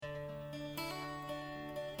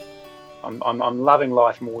I'm loving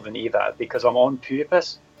life more than ever because I'm on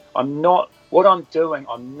purpose. I'm not what I'm doing.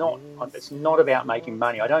 It's not about making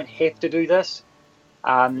money. I don't have to do this.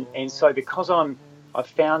 And so because I've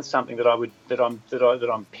found something that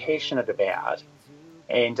I'm passionate about,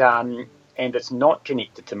 and it's not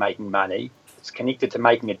connected to making money. It's connected to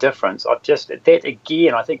making a difference. I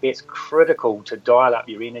think that's critical to dial up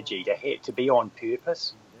your energy, to be on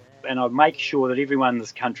purpose. And I make sure that everyone in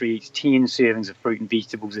this country eats 10 servings of fruit and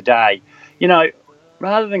vegetables a day.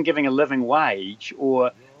 Rather than giving a living wage,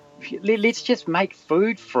 or let's just make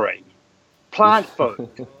food free, plant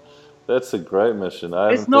food. That's a great mission.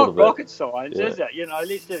 It's not rocket science, is it?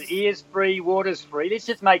 Let's just air's free, water's free. Let's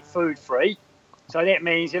just make food free. So that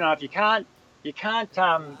means, if you can't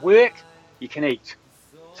work, you can eat.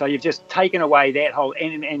 So you've just taken away that whole,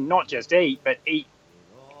 and not just eat, but eat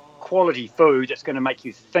quality food that's going to make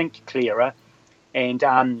you think clearer, and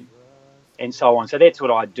so on. So that's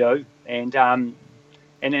what I do, and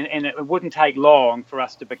it wouldn't take long for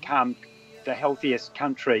us to become the healthiest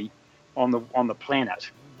country on the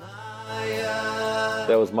planet.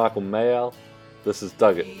 That was Michael Mayall. This is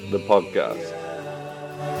Dug It, the podcast.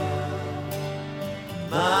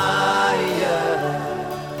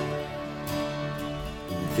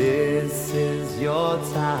 This is your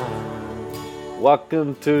time.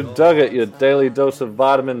 Welcome to Dug It, your daily dose of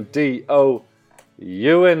vitamin D-O-U-N-G.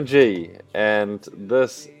 And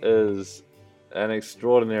this is an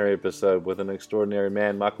extraordinary episode with an extraordinary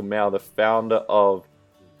man, Michael Mayall, the founder of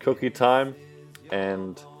Cookie Time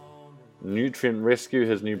and Nutrient Rescue,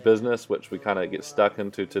 his new business, which we kind of get stuck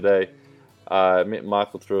into today. I met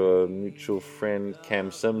Michael through a mutual friend, Cam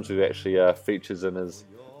Sims, who actually features in his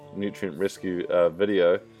Nutrient Rescue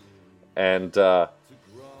video. And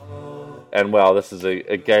wow, this is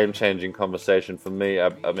a game-changing conversation for me.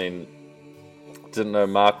 I mean, didn't know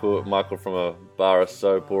Michael from a bar of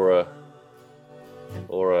soap or a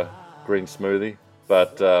green smoothie,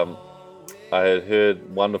 but I had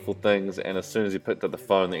heard wonderful things, and as soon as he picked up the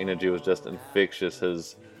phone, the energy was just infectious.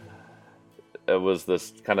 It was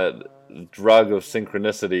this kind of drug of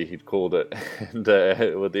synchronicity, he'd called it, and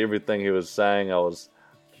with everything he was saying, I was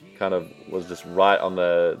just right on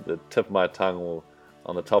the tip of my tongue, or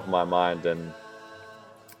on the top of my mind, and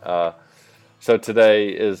so today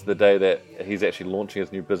is the day that he's actually launching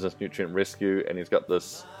his new business, Nutrient Rescue, and he's got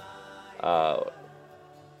this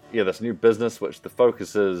this new business, which the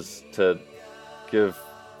focus is to give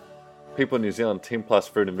people in New Zealand 10 plus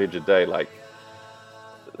fruit and veg a day. Like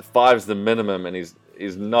 5's the minimum, and he's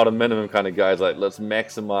not a minimum kind of guy. He's like, let's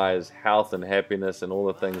maximize health and happiness and all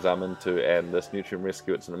the things I'm into. And this Nutrient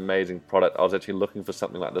Rescue, it's an amazing product. I was actually looking for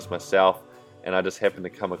something like this myself, and I just happened to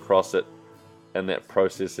come across it in that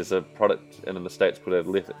process. There's a product in the States called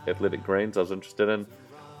Athletic Greens I was interested in.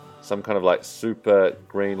 Some kind of like super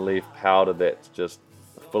green leaf powder that's just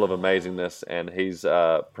full of amazingness, and he's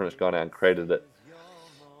pretty much gone out and created it.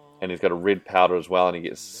 And he's got a red powder as well, and he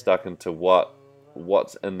gets stuck into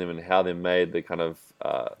what's in them and how they're made, the kind of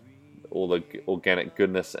all the organic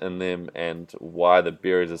goodness in them, and why the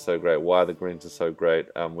berries are so great, why the greens are so great.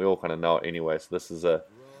 We all kind of know it anyway, so this is a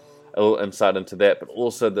little insight into that. But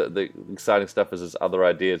also the exciting stuff is his other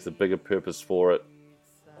ideas, the bigger purpose for it.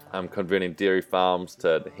 Converting dairy farms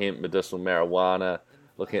to hemp, medicinal marijuana,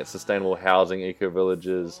 looking at sustainable housing,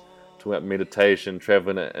 eco-villages, talking about meditation,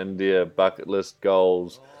 traveling to India, bucket list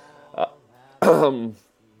goals,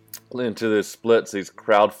 into the splits, these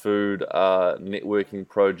crowd food, networking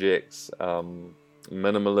projects,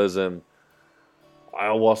 minimalism,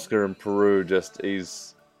 ayahuasca in Peru.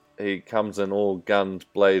 He comes in all guns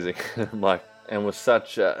blazing, and with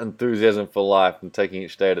such enthusiasm for life and taking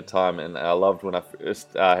each day at a time. And I loved when I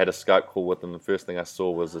first had a Skype call with him. The first thing I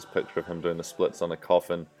saw was this picture of him doing the splits on a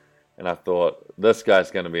coffin, and I thought, this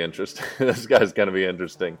guy's going to be interesting. This guy's going to be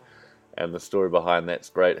interesting. And the story behind that's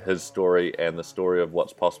great. His story and the story of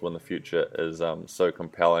what's possible in the future is so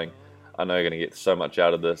compelling. I know you're going to get so much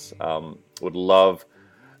out of this. It's going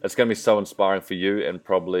to be so inspiring for you, and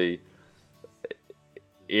probably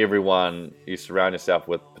everyone you surround yourself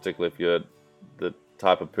with, particularly if you're the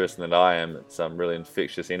type of person that I am. It's really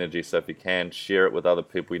infectious energy. So if you can share it with other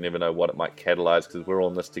people, you never know what it might catalyze, because we're all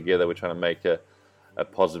in this together. We're trying to make a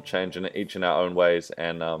positive change each in our own ways,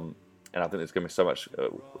 and I think there's going to be so much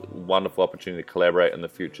wonderful opportunity to collaborate in the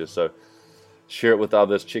future. So share it with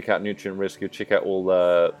others. Check out Nutrient Rescue. Check out all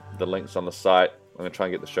the links on the site. I'm going to try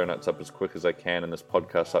and get the show notes up as quick as I can, and this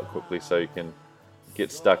podcast up quickly, so you can get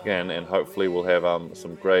stuck in, and hopefully we'll have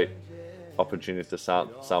some great opportunities to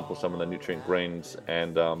sample some of the nutrient greens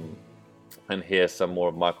and hear some more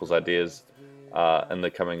of Michael's ideas in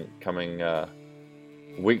the coming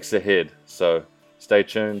weeks ahead. So stay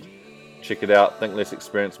tuned. check it out. Think Less,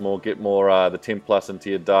 Experience More. Get more the 10 plus into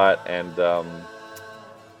your diet and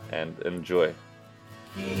enjoy.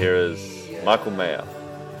 Here is Michael Mayer.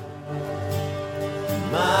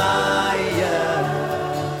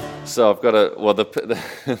 So I've got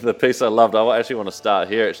the piece I loved. I actually want to start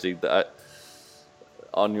here. Actually,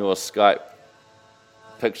 on your Skype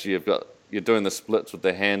picture, you're doing the splits with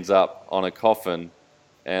the hands up on a coffin,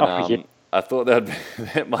 and I thought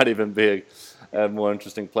that might even be a more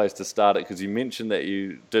interesting place to start it, because you mentioned that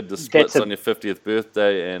you did the splits on your 50th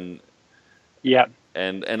birthday, and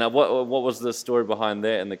what was the story behind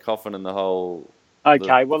that and the coffin and the whole?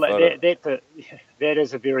 Okay, that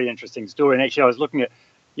is a very interesting story, and actually I was looking at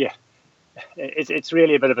it's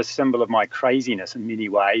really a bit of a symbol of my craziness in many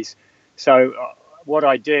ways. So what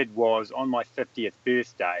I did was, on my 50th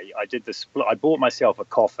birthday, I did the split. I bought myself a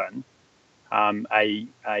coffin, a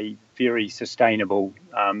very sustainable,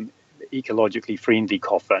 ecologically friendly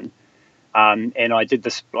coffin, and I did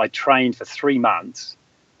this. I trained for 3 months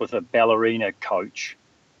with a ballerina coach,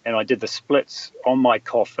 and I did the splits on my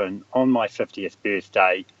coffin on my 50th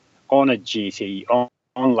birthday on a jetty on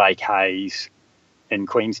Lake Hayes in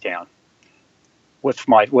Queenstown with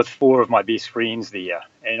 4 of my best friends there.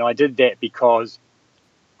 And I did that because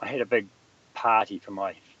I had a big party for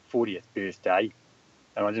my 40th birthday,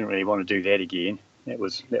 and I didn't really want to do that again. That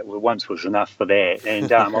once was enough for that,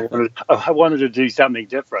 and I wanted to do something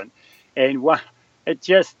different. And it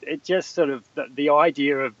just sort of the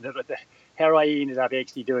idea of how I ended up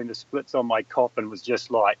actually doing the splits on my coffin was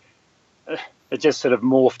just like it just sort of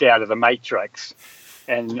morphed out of the Matrix,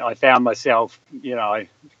 and I found myself,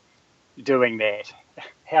 doing that.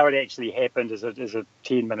 How it actually happened is a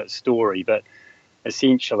 10-minute story, but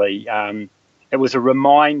essentially it was a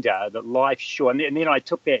reminder that life's short. And then I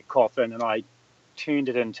took that coffin and I turned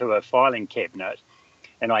it into a filing cabinet,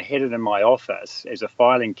 and I had it in my office as a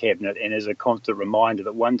filing cabinet and as a constant reminder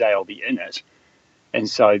that one day I'll be in it, and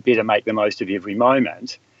so better make the most of every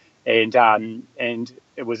moment. And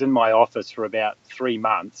it was in my office for about 3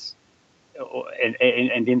 months,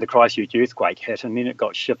 and then the Christchurch earthquake hit, and then it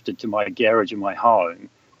got shifted to my garage in my home,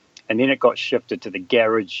 and then it got shifted to the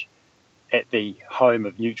garage at the home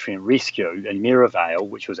of Nutrient Rescue in Merivale,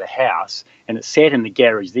 which was a house, and it sat in the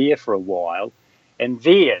garage there for a while. And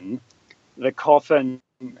then the coffin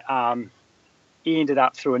ended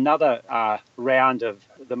up, through another round of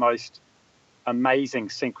the most amazing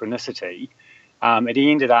synchronicity, it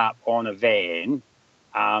ended up on a van,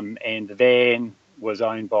 and the van was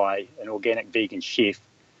owned by an organic vegan chef,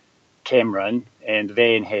 Cameron, and the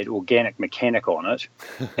van had Organic Mechanic on it.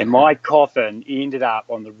 And my coffin ended up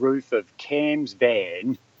on the roof of Cam's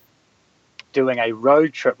van doing a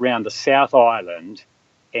road trip around the South Island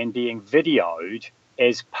and being videoed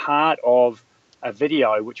as part of a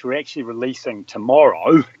video which we're actually releasing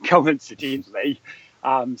tomorrow, coincidentally.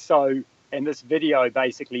 And this video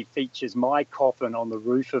basically features my coffin on the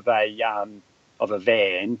roof of a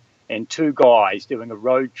van and 2 guys doing a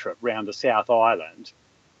road trip around the South Island.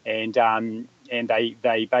 And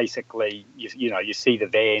they basically, you see the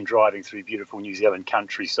van driving through beautiful New Zealand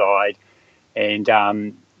countryside, and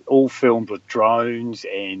all filmed with drones.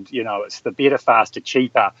 And it's the better, faster,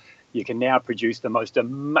 cheaper. You can now produce the most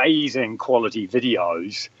amazing quality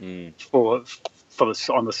videos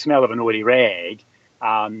on the smell of an oily rag,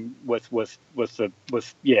 And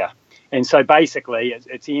so basically,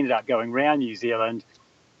 it's ended up going around New Zealand,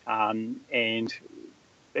 and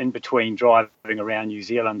in between driving around New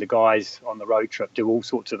Zealand, the guys on the road trip do all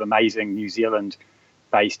sorts of amazing New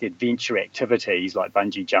Zealand-based adventure activities like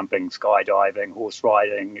bungee jumping, skydiving, horse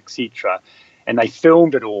riding, etc. And they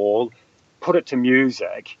filmed it all, put it to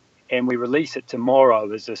music, and we release it tomorrow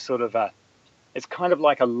as a sort of it's kind of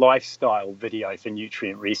like a lifestyle video for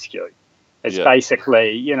Nutrient Rescue. It's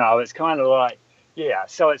basically, it's kind of like,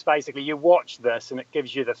 so it's basically, you watch this and it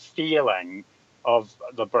gives you the feeling of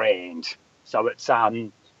the brand. So it's,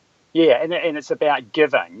 and it's about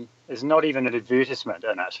giving. There's not even an advertisement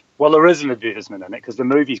in it. Well, there is an advertisement in it because the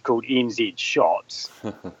movie's called NZ Shots.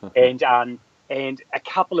 And a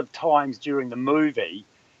couple of times during the movie,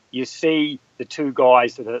 you see the 2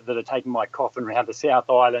 guys that are taking my coffin around the South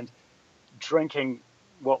Island drinking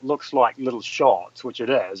what looks like little shots, which it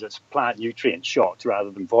is. It's plant nutrient shots rather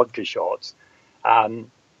than vodka shots. And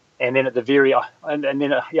then at the very, I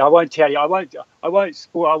won't tell you. I won't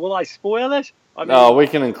spoil. Will I spoil it? No, we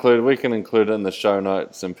can include it in the show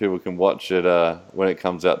notes, and people can watch it when it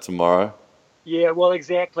comes out tomorrow. Yeah, well,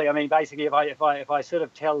 exactly. I mean, basically, if I sort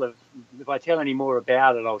of if I tell any more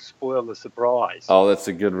about it, I'll spoil the surprise. Oh, that's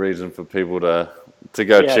a good reason for people to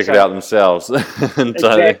go check it out themselves.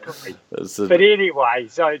 Exactly. But anyway,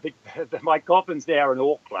 so my coffin's there in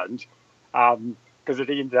Auckland, because it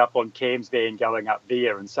ended up on Cam's van going up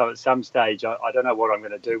there. And so at some stage, I don't know what I'm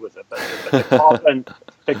going to do with it, but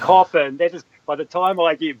the coffin, that is, by the time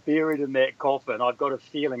I get buried in that coffin, I've got a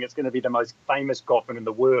feeling it's going to be the most famous coffin in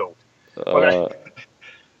the world.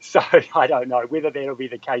 So I don't know whether that'll be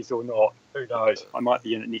the case or not. Who knows? I might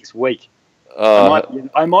be in it next week.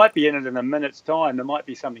 I might be in it in a minute's time. There might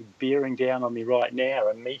be something bearing down on me right now,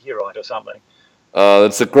 a meteorite or something.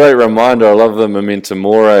 It's a great reminder. I love the memento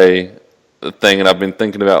mori thing, and I've been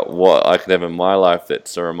thinking about what I could have in my life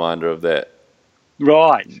that's a reminder of that.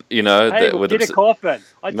 Right. You know, hey, we'll get a coffin.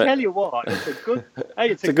 I tell you what, it's a good. Hey,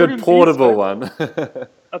 it's a good portable one.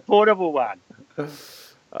 A portable one.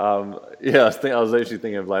 Yeah, I was actually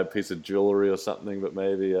thinking of like a piece of jewelry or something, but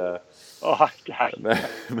maybe. Okay.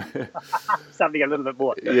 Something a little bit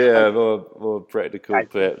more. Yeah, more practical,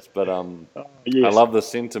 perhaps. But yes. I love the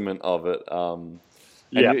sentiment of it. And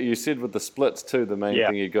yeah. you said with the splits too, the main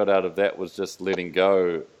thing you got out of that was just letting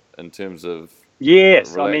go in terms of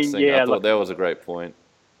yes. relaxing. I mean, yeah. I thought that was a great point.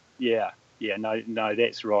 Yeah. No,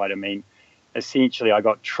 that's right. I mean, essentially, I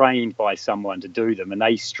got trained by someone to do them, and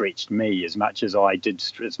they stretched me as much as I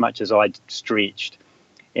stretched.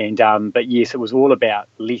 And but yes, it was all about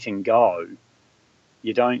letting go.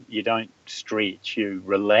 You don't stretch, you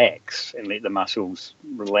relax and let the muscles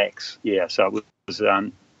relax. Yeah, so it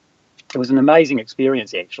was an amazing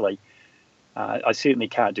experience actually. I certainly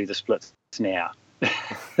can't do the splits now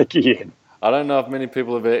again. I don't know if many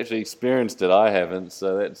people have actually experienced it. I haven't,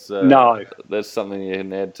 so that's no. That's something you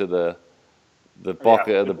can add to the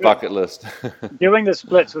bucket list. Doing the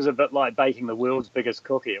splits was a bit like baking the world's biggest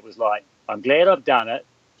cookie. It was like, I'm glad I've done it.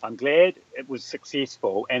 I'm glad it was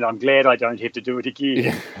successful, and I'm glad I don't have to do it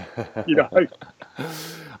again. You know.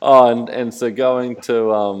 Oh, and so going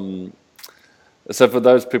to so for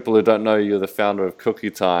those people who don't know, you're the founder of Cookie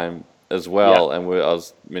Time as well, and I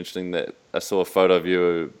was mentioning that I saw a photo of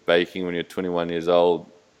you baking when you're 21 years old,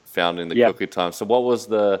 founding the Cookie Time. So what was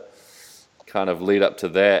the kind of lead up to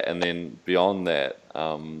that, and then beyond that?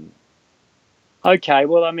 Okay,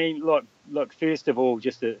 well, I mean, look. First of all,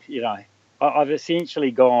 just to, I've essentially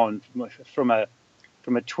gone from a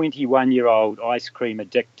 21-year-old ice cream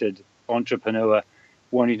addicted entrepreneur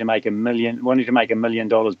wanting to make $1 million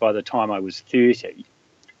by the time I was 30.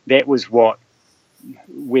 That was where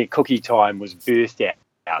Cookie Time was birthed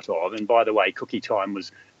out of. And by the way, Cookie Time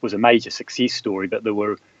was a major success story, but there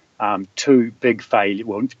were two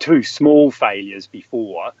small failures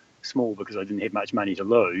before. Small because I didn't have much money to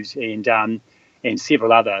lose, and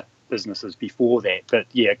several other businesses before that. But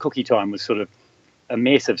yeah, Cookie Time was sort of a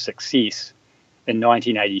massive success in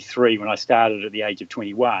 1983 when I started at the age of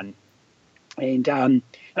 21, and and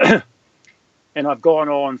I've gone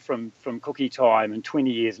on from Cookie Time, and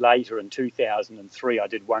 20 years later in 2003 I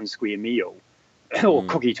did One Square Meal, or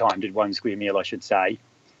Cookie Time did One Square Meal, I should say,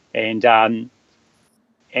 and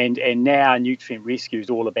now Nutrient Rescue is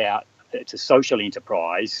all about, it's a social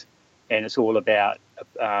enterprise, and it's all about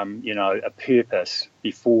a purpose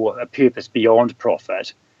beyond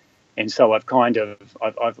profit. And so I've come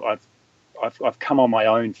on my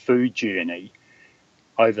own food journey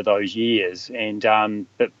over those years, and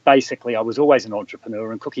but basically I was always an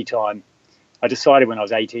entrepreneur. And Cookie Time, I decided when I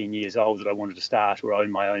was 18 years old that I wanted to start or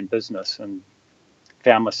own my own business, and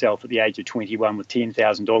found myself at the age of 21 with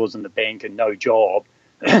 $10,000 in the bank and no job.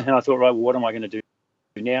 And I thought, right, well, what am I going to do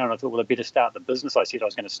now? And I thought, well, I better start the business I said I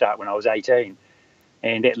was going to start when I was 18.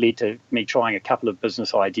 And that led to me trying a couple of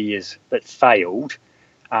business ideas that failed.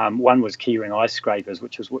 One was keyring ice scrapers,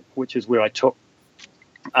 which is where I took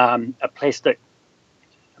a piece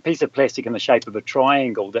of plastic in the shape of a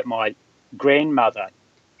triangle that my grandmother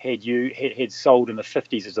had sold in the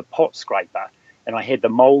 50s as a pot scraper, and I had the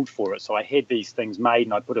mold for it. So I had these things made,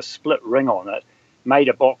 and I put a split ring on it, made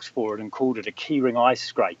a box for it, and called it a keyring ice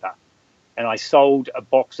scraper. And I sold a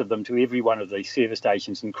box of them to every one of these service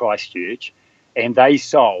stations in Christchurch, and they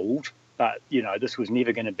sold. But this was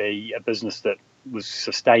never going to be a business that was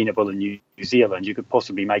sustainable in New Zealand. You could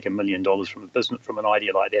possibly make $1 million from an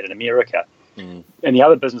idea like that in America. And the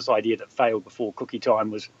other business idea that failed before Cookie Time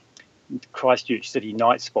was Christchurch City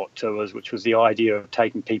Night Spot Tours, which was the idea of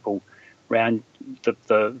taking people around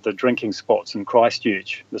the drinking spots in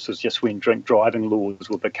Christchurch. This was just when drink driving laws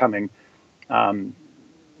were becoming, it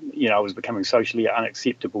was becoming socially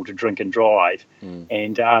unacceptable to drink and drive.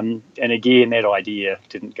 And again, that idea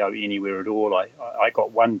didn't go anywhere at all. I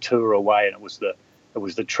got one tour away, and it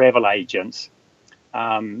was the travel agents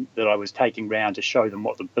that I was taking round to show them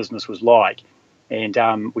what the business was like.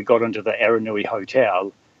 And we got into the Aranui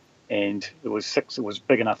Hotel, and there was six. It was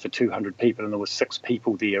big enough for 200 people, and there were 6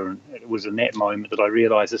 people there. And it was in that moment that I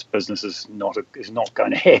realised this business is not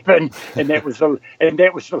going to happen. And that was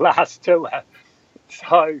the last tour.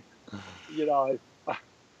 So, you know.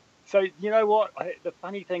 So you know what? The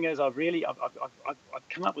funny thing is, I've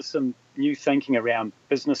come up with some new thinking around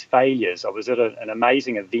business failures. I was at an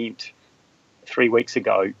amazing event 3 weeks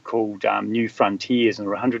ago called New Frontiers, and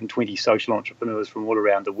there were 120 social entrepreneurs from all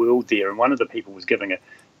around the world there. And one of the people was giving a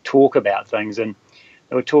talk about things, and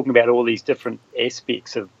they were talking about all these different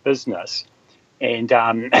aspects of business, and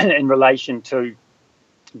in relation to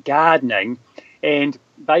gardening, and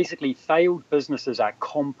basically failed businesses are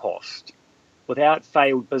compost. Without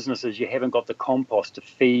failed businesses, you haven't got the compost to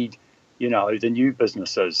feed, the new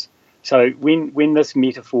businesses. So when this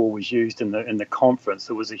metaphor was used in the conference,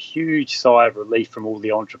 there was a huge sigh of relief from all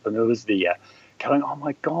the entrepreneurs there, going, "Oh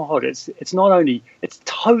my God, it's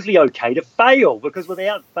totally okay to fail, because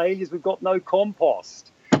without failures, we've got no compost."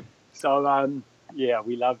 So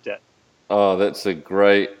we loved it. Oh, that's a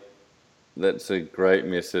great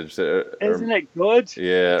message. Isn't it good?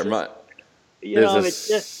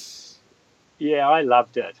 Yeah, I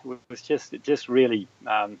loved it. It just really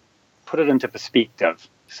put it into perspective.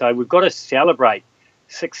 So we've got to celebrate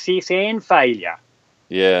success and failure.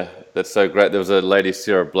 Yeah, that's so great. There was a lady,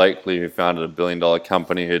 Sarah Blakely, who founded a $1 billion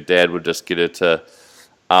company. Her dad would just get her to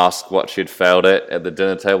ask what she'd failed at the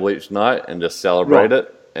dinner table each night and just celebrate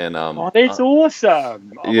it. And that's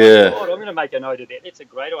awesome. Oh yeah. My God, I'm going to make a note of that. That's a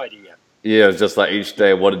great idea. Yeah, it was just like each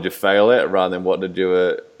day, what did you fail at rather than what did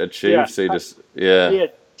you achieve? Yeah. So you just,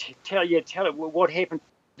 tell it what happened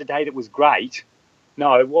today that was great.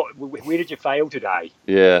 No, where did you fail today?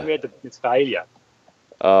 Yeah. Where had the biggest failure?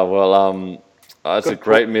 That's a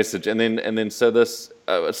great message. And then so this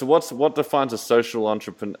so what defines a social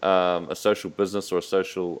a social business or a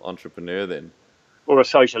social entrepreneur then? Or a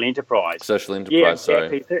social enterprise. Social enterprise, yeah,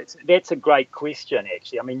 exactly. Sorry. That's a great question,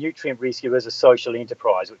 actually. I mean, Nutrient Rescue is a social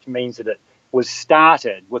enterprise, which means that it was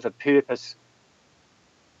started with a purpose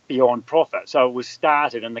beyond profit. So it was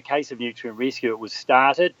started, in the case of Nutrient Rescue, it was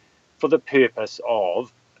started for the purpose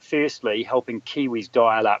of, firstly, helping Kiwis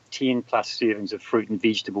dial up 10 plus servings of fruit and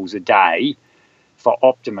vegetables a day for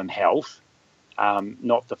optimum health,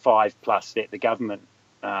 not the 5 plus that the government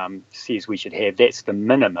says we should have. That's the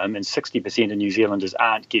minimum, and 60% of New Zealanders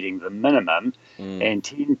aren't getting the minimum,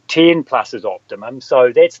 and 10 plus is optimum.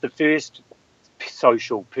 So that's the first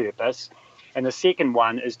social purpose. And the second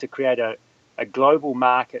one is to create a global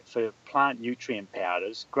market for plant nutrient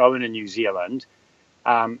powders grown in New Zealand,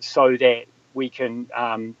 so that we can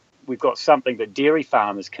we've got something that dairy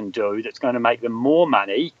farmers can do that's going to make them more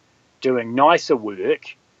money doing nicer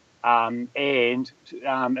work, and improving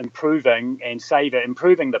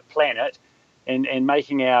the planet, and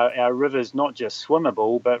making our rivers not just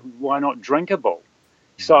swimmable, but why not drinkable?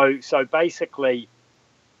 So basically,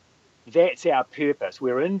 that's our purpose.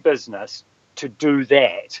 We're in business to do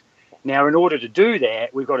that. Now, in order to do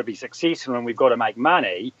that, we've got to be successful and we've got to make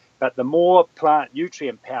money. But the more plant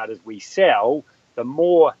nutrient powders we sell, the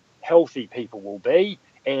more healthy people will be,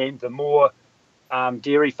 and the more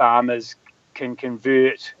dairy farmers can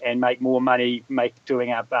convert and make more money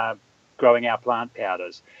growing our plant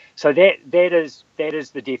powders. So that is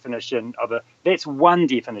the definition of that's one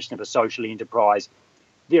definition of a social enterprise.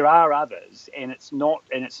 There are others, and it's a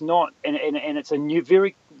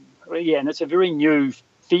very new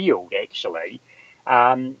field, actually.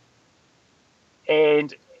 And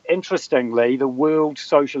interestingly, the World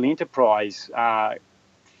Social Enterprise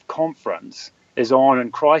Conference is on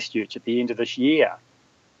in Christchurch at the end of this year.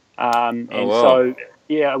 So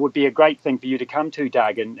it would be a great thing for you to come to,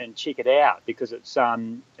 Doug, and check it out, because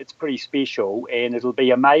it's pretty special, and it'll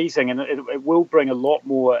be amazing, and it will bring a lot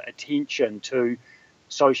more attention to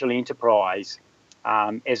social enterprise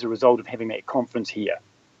as a result of having that conference here.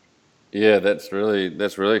 Yeah, that's really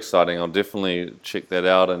exciting. I'll definitely check that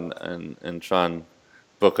out and try and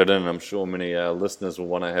book it in. I'm sure many listeners will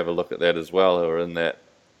want to have a look at that as well, who are in that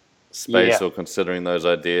space or considering those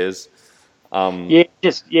ideas. Look,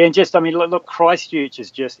 Christchurch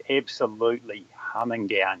is just absolutely humming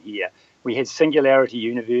down here. We had Singularity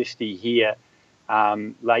University here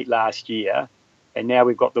late last year, and now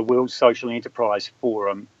we've got the World Social Enterprise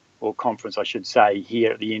Forum, or conference, I should say,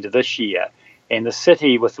 here at the end of this year. And the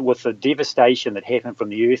city, with the devastation that happened from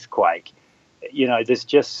the earthquake, there's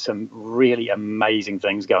just some really amazing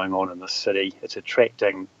things going on in the city. It's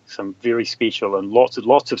attracting some very special and lots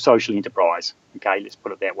of social enterprise. Okay, let's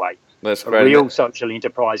put it that way. That's great. A real social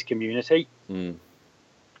enterprise community.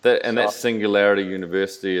 That Singularity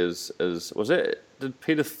University is was it? Did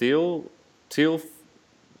Peter Thiel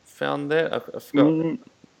found that? I forgot.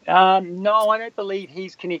 No, I don't believe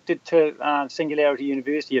he's connected to Singularity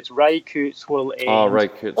University. It's Ray Kurzweil Oh, and Ray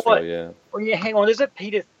Kurzweil, yeah. well, yeah, hang on. Is it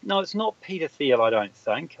Peter? No, it's not Peter Thiel. I don't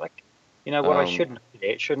think. Like, you know what? I should know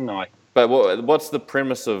that, shouldn't I? But what's the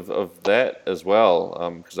premise of that as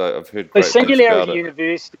well? Because I've heard So great things about Singularity it.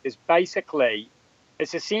 University is basically,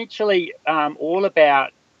 it's essentially all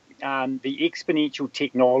about the exponential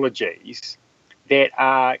technologies that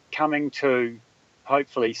are coming to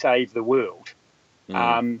hopefully save the world.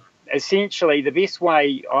 Essentially, the best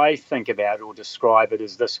way I think about it or describe it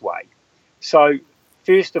is this way. So,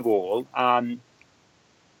 first of all,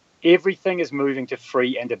 everything is moving to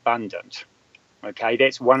free and abundant. Okay,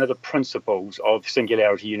 that's one of the principles of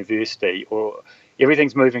Singularity University, or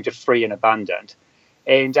everything's moving to free and abundant.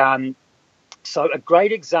 And so, a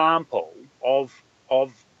great example of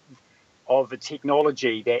a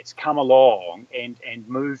technology that's come along and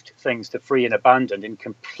moved things to free and abundant and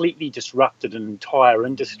completely disrupted an entire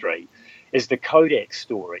industry is the Kodak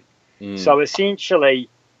story. So essentially,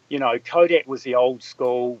 you know, Kodak was the old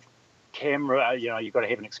school camera. You know, you've got to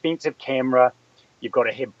have an expensive camera, you've got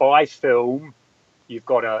to buy film, you've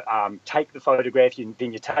got to take the photograph,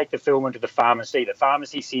 then you take the film into the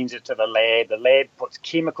pharmacy sends it to the lab puts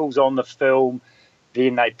chemicals on the film.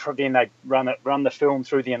 Then they run the film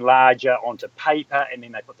through the enlarger onto paper, and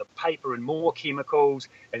then they put the paper in more chemicals,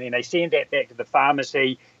 and then they send that back to the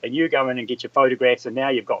pharmacy, and you go in and get your photographs, and now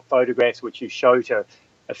you've got photographs which you show to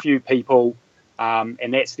a few people,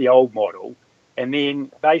 and that's the old model. And then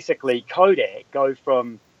basically Kodak go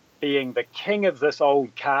from being the king of this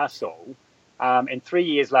old castle, and 3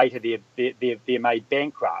 years later they're made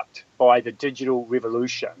bankrupt by the digital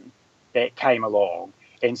revolution that came along.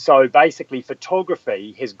 And so basically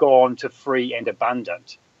photography has gone to free and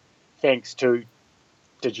abundant thanks to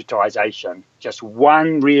digitization. Just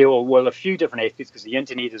a few different aspects, because the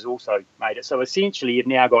internet has also made it. So essentially you've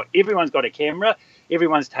now got, everyone's got a camera,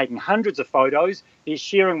 everyone's taking hundreds of photos, they're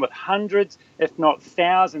sharing with hundreds, if not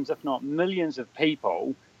thousands, if not millions of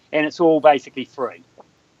people, and it's all basically free.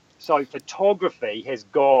 So photography has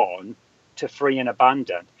gone to free and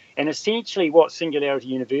abundant. And essentially what Singularity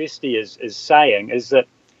University is saying is that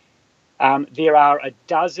there are a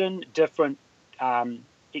dozen different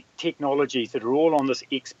technologies that are all on this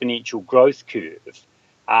exponential growth curve.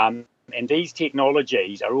 And these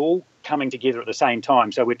technologies are all coming together at the same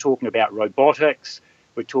time. So we're talking about robotics,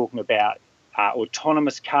 we're talking about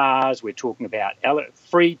autonomous cars, we're talking about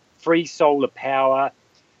free solar power,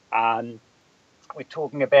 we're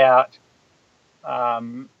talking about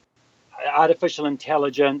artificial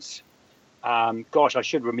intelligence. Gosh, I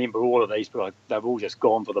should remember all of these, but they've all just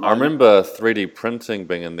gone for the moment. I remember 3D printing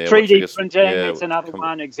being in there. 3D printing, that's another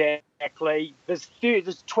one, exactly. There's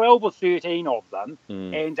 12 or 13 of them,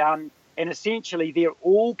 and essentially they're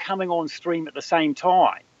all coming on stream at the same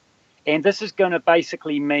time. And this is going to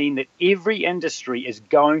basically mean that every industry is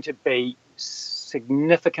going to be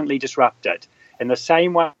significantly disrupted. In the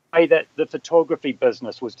same way that the photography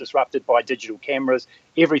business was disrupted by digital cameras,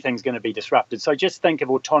 everything's going to be disrupted. So just think of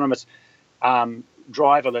autonomous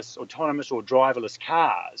driverless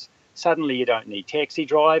cars. Suddenly you don't need taxi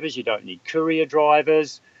drivers, you don't need courier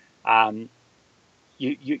drivers.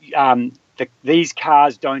 These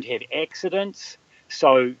cars don't have accidents,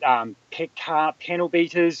 so car panel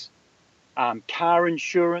beaters, car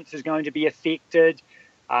insurance is going to be affected.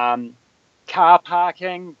 Car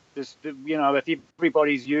parking, if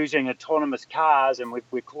everybody's using autonomous cars and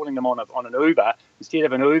we're calling them on an Uber, instead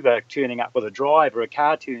of an Uber turning up with a driver, a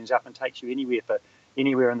car turns up and takes you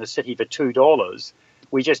anywhere in the city for $2.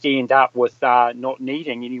 We just end up with not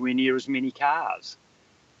needing anywhere near as many cars.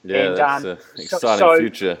 Yeah, that's an exciting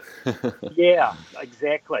future. Yeah,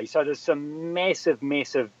 exactly. So there's some massive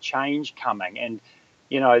change coming, and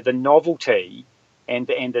the novelty and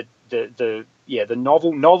the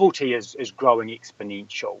novelty is growing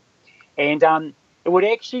exponential. And it would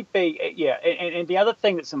actually be, and the other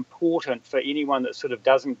thing that's important for anyone that sort of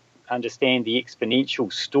doesn't understand the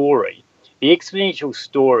exponential story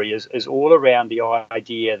is all around the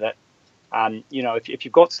idea that, if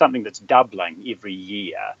you've got something that's doubling every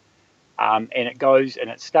year, and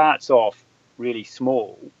it starts off really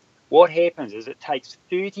small, what happens is it takes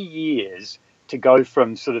 30 years to go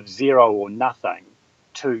from sort of zero or nothing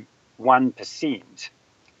to 1%.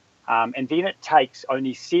 And then it takes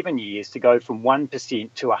only 7 years to go from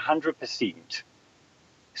 1% to 100%.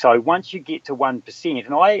 So once you get to 1%,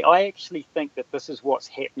 and I actually think that this is what's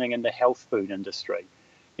happening in the health food industry.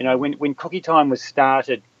 When Cookie Time was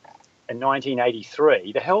started in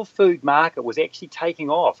 1983, the health food market was actually taking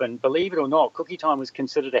off. And believe it or not, Cookie Time was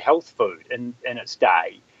considered a health food in its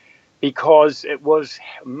day, because it was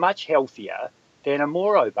much healthier. than a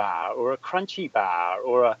Moro bar or a Crunchy bar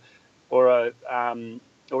or a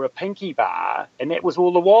Pinky bar, and that was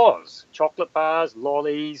all there was. Chocolate bars,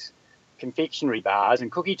 lollies, confectionery bars,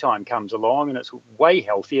 and Cookie Time comes along, and it's way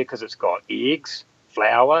healthier because it's got eggs,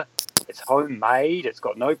 flour, it's homemade, it's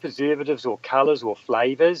got no preservatives or colours or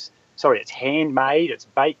flavours. Sorry, it's handmade, it's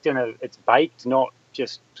baked, not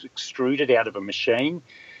just extruded out of a machine.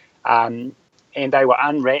 And they were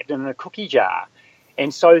unwrapped in a cookie jar.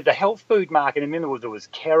 And so the health food market, and then there was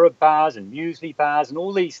carob bars and muesli bars and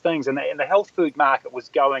all these things, and the health food market was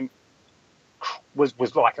oh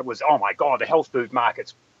my God, the health food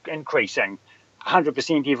market's increasing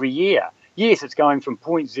 100% every year. Yes, it's going from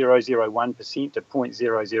 0.001% to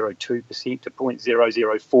 0.002% to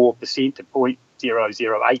 0.004% to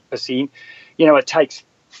 0.008%. It takes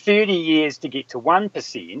 30 years to get to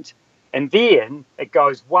 1%. And then it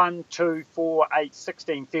goes 1, 2, 4, 8,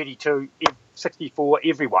 16, 32, 64,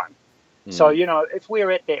 everyone. So, if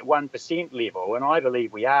we're at that 1% level, and I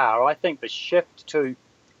believe we are, I think the shift to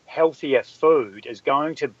healthier food is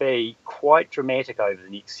going to be quite dramatic over the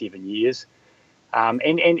next 7 years. And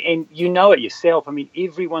you know it yourself. I mean,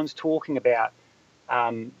 everyone's talking about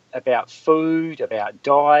food, about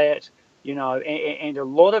diet, and a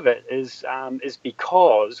lot of it is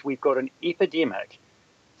because we've got an epidemic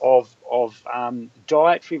of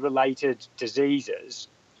dietary-related diseases,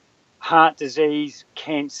 heart disease,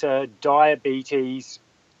 cancer, diabetes,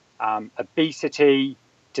 obesity,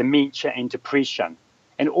 dementia, and depression.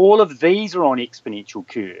 And all of these are on exponential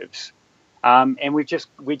curves. And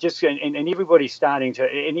and everybody's starting to,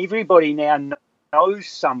 and everybody now knows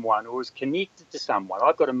someone or is connected to someone.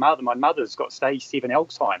 I've got a mother, my mother's got stage 7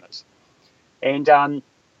 Alzheimer's. And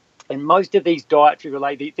most of these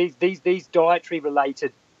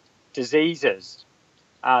dietary-related diseases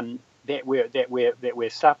that we're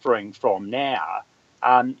suffering from now,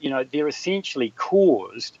 they're essentially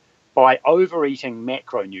caused by overeating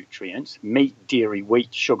macronutrients, meat, dairy,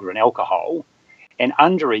 wheat, sugar, and alcohol, and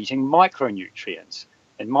undereating micronutrients.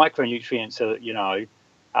 And micronutrients are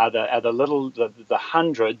the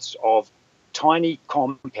hundreds of tiny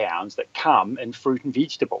compounds that come in fruit and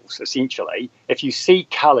vegetables. Essentially, if you see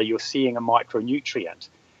colour, you're seeing a micronutrient.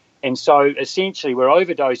 And so essentially we're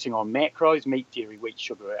overdosing on macros, meat, dairy, wheat,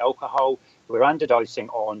 sugar, alcohol. We're underdosing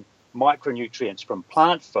on micronutrients from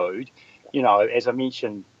plant food. As I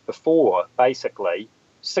mentioned before, basically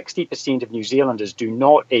 60% of New Zealanders do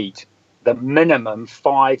not eat the minimum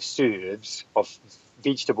 5 serves of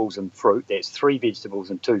vegetables and fruit. That's 3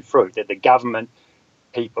 vegetables and 2 fruit that the government's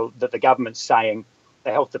saying,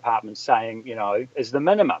 the health department's saying, is the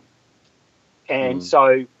minimum. And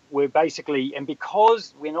so we're basically, and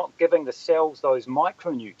because we're not giving the cells those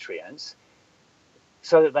micronutrients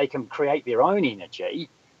so that they can create their own energy,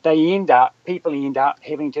 people end up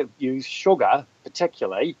having to use sugar,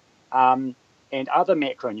 particularly, and other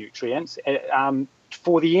macronutrients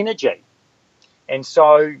for the energy. And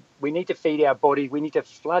so we need to feed our body, we need to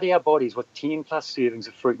flood our bodies with 10 plus servings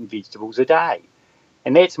of fruit and vegetables a day.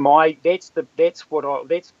 And that's where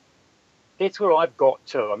I've got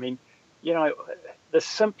to. I mean, the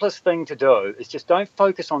simplest thing to do is just don't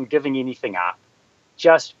focus on giving anything up.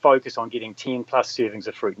 Just focus on getting 10 plus servings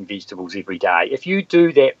of fruit and vegetables every day. If you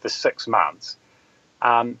do that for 6 months,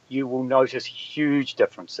 you will notice huge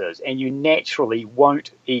differences, and you naturally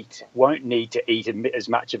won't need to eat as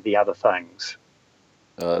much of the other things.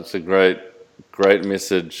 It's a great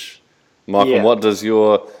message, Michael. Yeah. What does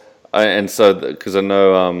because I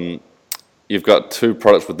know you've got 2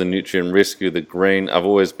 products with the Nutrient Rescue, the green. I've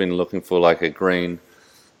always been looking for like a green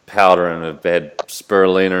powder, and I've had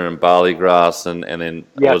spirulina and barley grass, and then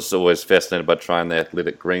I was always fascinated by trying the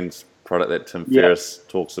Athletic Greens product that Tim Ferriss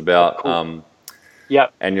talks about. Cool.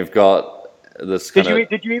 And you've got this kind of...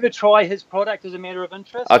 Did you ever try his product as a matter of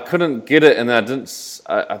interest? I couldn't get it, and I didn't...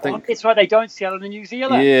 I think... that's right, they don't sell it in New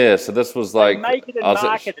Zealand. Yeah, so this was like... They make it and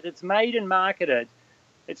market it. It's made and marketed.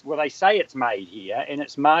 They say it's made here, and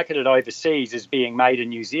it's marketed overseas as being made in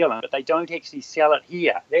New Zealand, but they don't actually sell it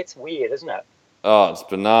here. That's weird, isn't it? Oh, it's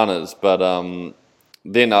bananas. But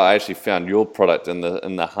then I actually found your product in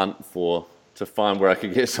the hunt to find where I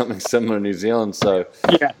could get something similar in New Zealand. So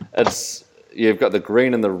you've got the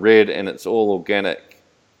green and the red, and it's all organic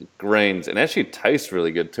greens, and actually tastes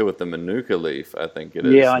really good too with the manuka leaf. I think it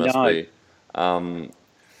is. Yeah, I know.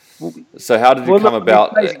 So how did you come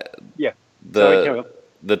about?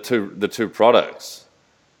 The two products.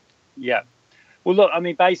 Yeah. Well, look, I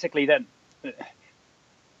mean, basically that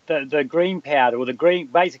the green powder, or the green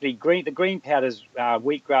powder is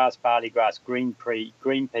wheatgrass, barleygrass, green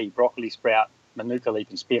pea, broccoli sprout, manuka leaf,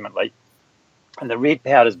 and spearmint leaf, and the red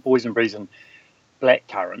powder is boysenberries black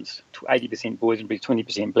currants, 80% boysenberry,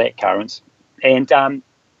 20% black currants. And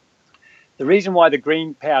the reason why the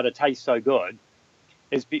green powder tastes so good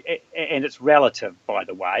is, and it's relative, by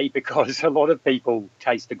the way, because a lot of people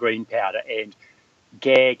taste the green powder and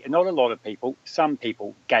gag. Not a lot of people, some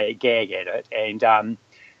people gag at it, and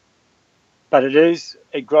but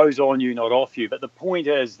it grows on you, not off you. But the point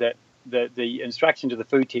is that the instruction to the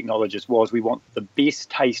food technologist was we want the best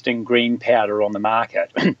tasting green powder on the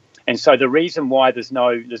market. And so the reason why there's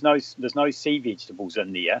no sea vegetables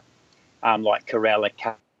in there, like chlorella,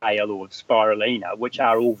 kale, or spirulina, which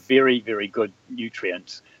are all very, very good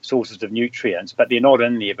sources of nutrients, but they're not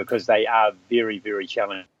in there because they are very, very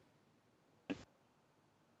challenging.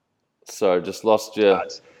 So just lost you.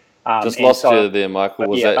 You there, Michael.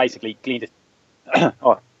 Was that basically Glenn?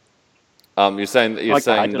 You're saying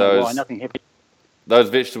those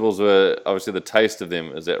vegetables were obviously the taste of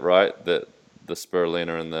them. Is that right? The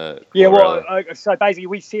spirulina and the chlorella? Well, so basically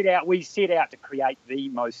we set out to create the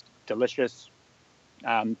most delicious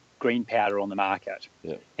green powder on the market.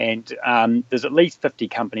 Yeah. And there's at least 50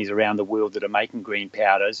 companies around the world that are making green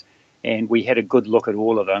powders, and we had a good look at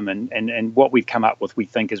all of them, and what we've come up with we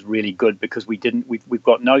think is really good, because we've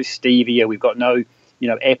got no stevia, we've got no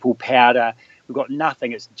apple powder, we've got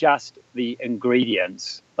nothing. It's just the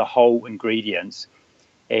ingredients, the whole ingredients,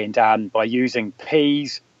 and by using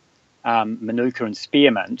peas, manuka and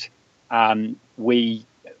spearmint, we,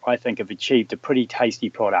 I think, have achieved a pretty tasty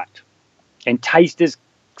product. And taste is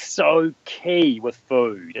so key with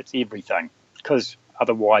food. It's everything, because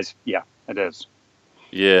otherwise, it is.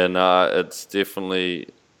 Yeah, no, it's definitely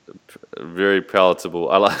very palatable.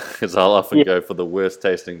 Because I'll often go for the worst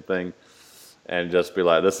tasting thing and just be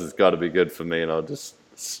like, this has got to be good for me, and I'll just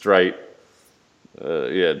straight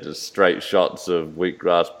shots of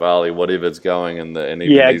wheatgrass, barley, whatever's going, and even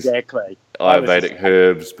these exactly Ayurvedic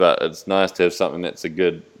herbs. But it's nice to have something that's a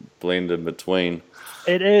good blend in between.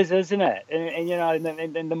 It is, isn't it?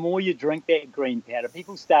 And the more you drink that green powder,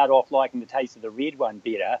 people start off liking the taste of the red one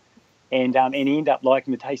better, and end up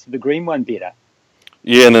liking the taste of the green one better.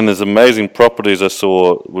 Yeah, and then there's amazing properties I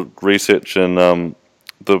saw with research in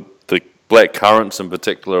the black currants in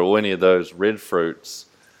particular, or any of those red fruits.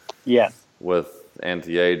 Yeah. With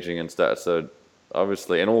anti-aging and stuff. So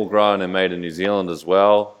obviously, and all grown and made in New Zealand as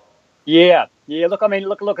well. Yeah. Look,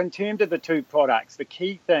 in terms of the two products, the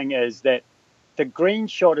key thing is that the Green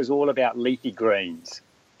Shot is all about leafy greens,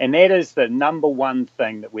 and that is the number one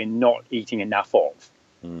thing that we're not eating enough of.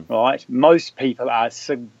 Right? Most people are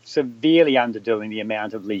severely underdoing the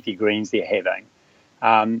amount of leafy greens they're having,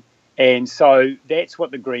 and so that's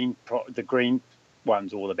what the green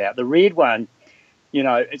one's all about. The red one,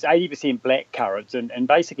 it's 80% black currants, and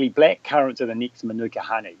basically black currants are the next Manuka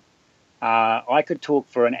honey. I could talk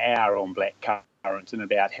for an hour on black currants and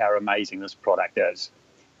about how amazing this product is.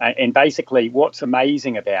 And basically what's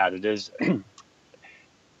amazing about it is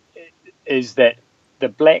that the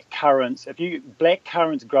black currants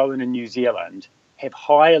grown in New Zealand have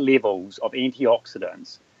higher levels of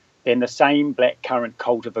antioxidants than the same black currant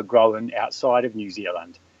cultivar grown outside of New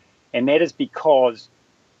Zealand. And that is because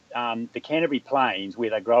the Canterbury Plains, where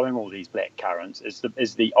they're growing all these black currants,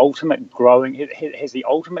 is the ultimate growing. It has the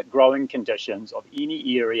ultimate growing conditions of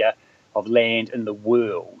any area of land in the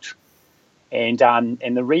world, and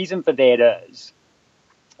the reason for that is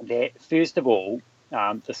that, first of all,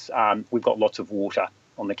 we've got lots of water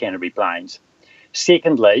on the Canterbury Plains.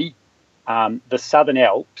 Secondly, the Southern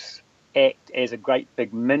Alps act as a great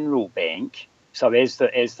big mineral bank. So as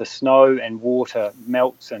the snow and water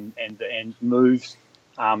melts and moves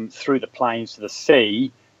through the plains to the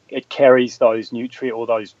sea, it carries those nutrients or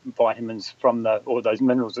those vitamins or those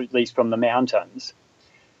minerals, at least, from the mountains.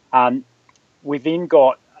 We've then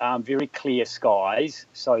got very clear skies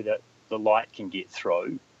so that the light can get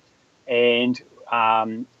through, and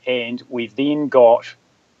we've then got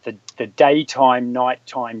the daytime,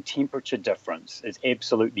 nighttime temperature difference is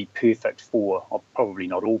absolutely perfect for, probably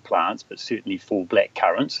not all plants, but certainly for black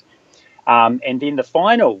currants. And then the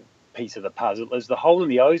final piece of the puzzle is the hole in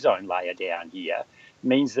the ozone layer down here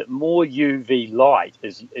means that more UV light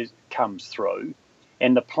comes through,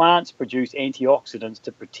 and the plants produce antioxidants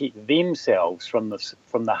to protect themselves from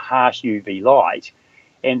the harsh UV light,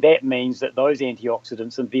 and that means that those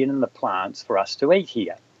antioxidants are then in the plants for us to eat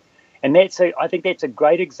here. And I think that's a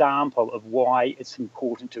great example of why it's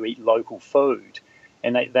important to eat local food.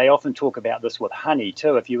 And they often talk about this with honey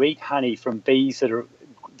too. If you eat honey from bees that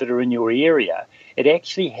are in your area, it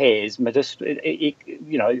actually has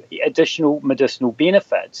additional medicinal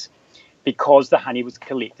benefits because the honey was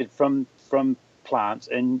collected from plants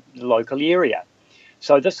in the local area.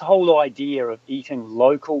 So this whole idea of eating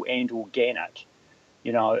local and organic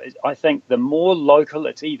You know, I think the more local,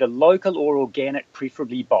 it's either local or organic,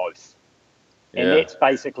 preferably both. And Yeah. that's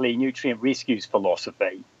basically Nutrient Rescue's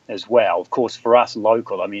philosophy as well. Of course, for us,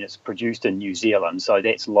 local, I mean, it's produced in New Zealand, so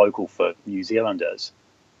that's local for New Zealanders.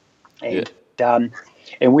 Yeah. And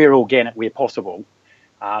and we're organic where possible.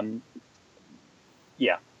 Um,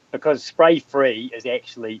 yeah, because spray-free is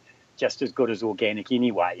actually just as good as organic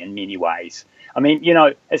anyway in many ways. I mean, you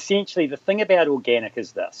know, essentially the thing about organic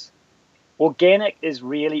is this. Organic is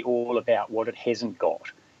really all about what it hasn't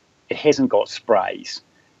got. It hasn't got sprays.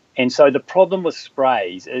 And so the problem with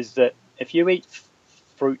sprays is that if you eat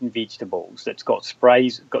fruit and vegetables that's got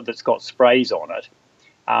sprays on it,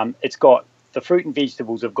 it's got the fruit and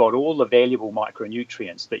vegetables have got all the valuable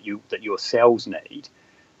micronutrients that your cells need.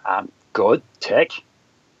 Good, tick.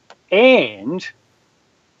 And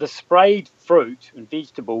the sprayed fruit and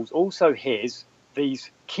vegetables also has these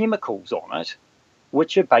chemicals on it,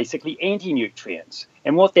 which are basically anti-nutrients.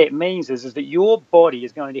 And what that means is that your body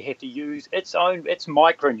is going to have to use its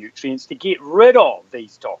micronutrients to get rid of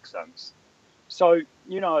these toxins. So,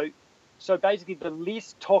 you know, so basically the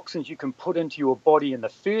less toxins you can put into your body in the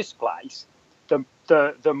first place,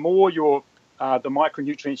 the more the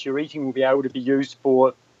micronutrients you're eating will be able to be used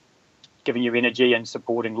for giving you energy and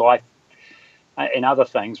supporting life and other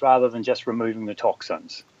things rather than just removing the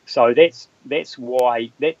toxins. So that's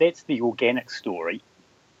why that's the organic story.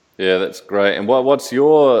 Yeah, that's great. And what's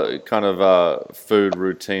your kind of food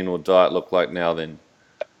routine or diet look like now then?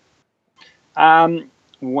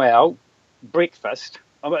 Well, breakfast.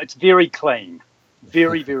 It's very clean,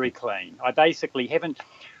 very very clean. I basically haven't.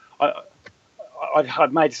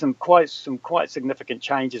 I've made some quite significant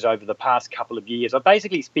changes over the past couple of years. I've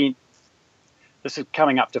basically spent, this is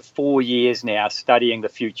coming up to 4 years now, studying the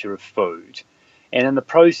future of food, and in the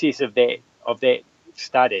process of that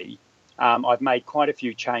study, I've made quite a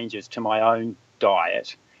few changes to my own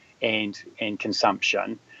diet and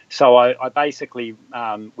consumption. So I basically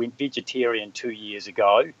went vegetarian 2 years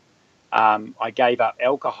ago. I gave up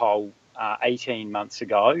alcohol 18 months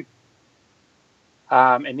ago,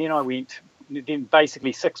 and then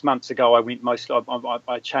basically 6 months ago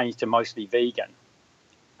I changed to mostly vegan.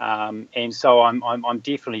 And so I'm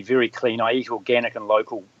definitely very clean. I eat organic and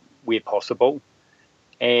local where possible,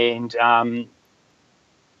 and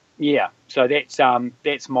so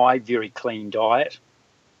that's my very clean diet.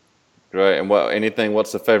 Great. And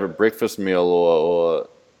what's the favorite breakfast meal or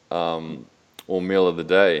meal of the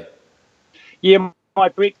day? Yeah,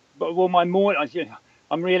 my morning.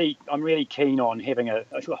 I'm really keen on having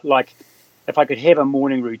if I could have a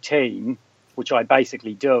morning routine, which I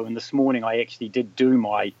basically do. And this morning I actually did do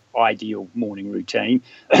my ideal morning routine.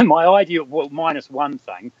 Minus one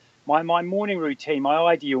thing. My morning routine, my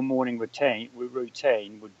ideal morning routine would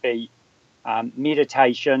be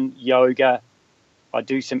meditation, yoga. I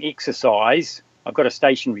do some exercise. I've got a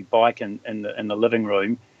stationary bike in the living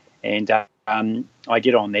room, and I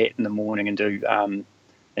get on that in the morning and do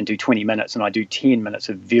 20 minutes, and I do 10 minutes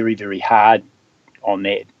of very very hard on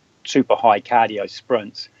that super high cardio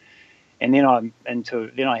sprints. And then I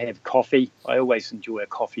have coffee. I always enjoy a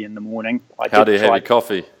coffee in the morning. How do you have your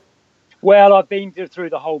coffee? Well, I've been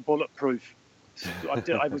through the whole bulletproof.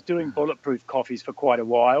 I was doing bulletproof coffees for quite a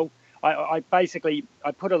while. I basically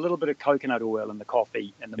put a little bit of coconut oil in the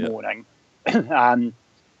coffee in the morning, and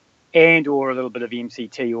or a little bit of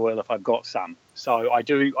MCT oil if I've got some. So I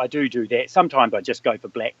do that. Sometimes I just go for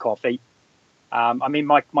black coffee. I mean,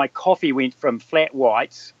 my coffee went from flat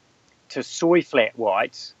whites to soy flat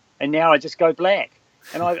whites, and now I just go black.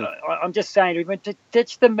 And I'm just saying, we went to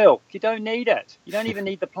ditch the milk. You don't need it. You don't even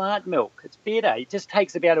need the plant milk. It's better. It just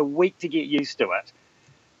takes about a week to get used to it.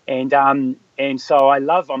 And so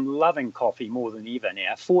I'm loving coffee more than ever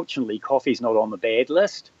now. Fortunately, coffee's not on the bad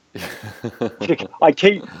list. I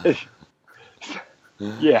keep,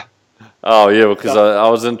 yeah. Oh yeah, because I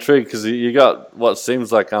was intrigued because you got what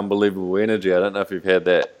seems like unbelievable energy. I don't know if you've had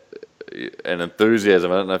that and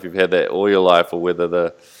enthusiasm. I don't know if you've had that all your life or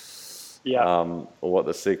whether or what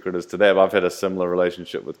the secret is to that. But I've had a similar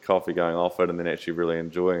relationship with coffee, going off it and then actually really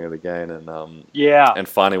enjoying it again, and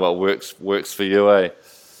finding what works for you, eh?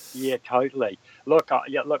 Yeah, totally. There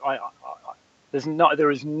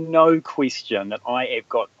is no question that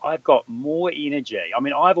I've got more energy. I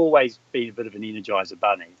mean, I've always been a bit of an energizer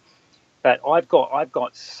bunny, but I've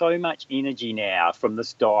got so much energy now from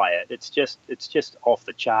this diet. It's just off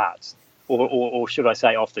the charts, or should I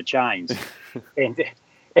say off the chains. And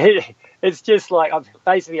it's just like I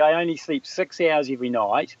only sleep 6 hours every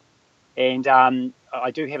night, and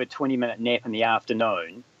I do have a 20-minute nap in the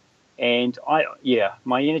afternoon. And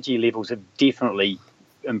my energy levels have definitely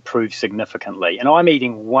improved significantly. And I'm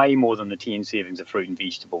eating way more than the 10 servings of fruit and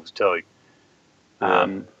vegetables too.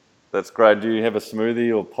 Yeah, that's great. Do you have a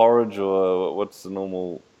smoothie or porridge, or what's the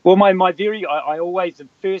normal? Well, I always, the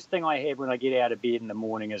first thing I have when I get out of bed in the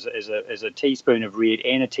morning is a teaspoon of red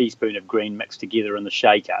and a teaspoon of green mixed together in the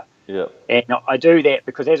shaker. Yeah. And I do that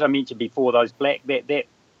because, as I mentioned before, those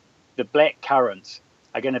the black currants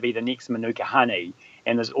are going to be the next Manuka honey.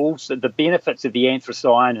 And there's also the benefits of the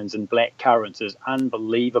anthocyanins in black currants is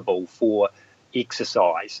unbelievable for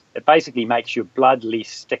exercise. It basically makes your blood less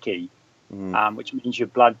sticky, which means your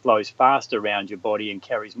blood flows faster around your body and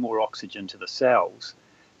carries more oxygen to the cells.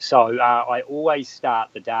 So I always start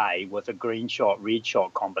the day with a green shot, red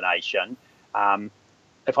shot combination.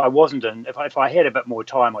 If I had a bit more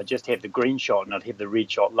time, I'd just have the green shot and I'd have the red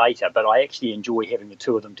shot later. But I actually enjoy having the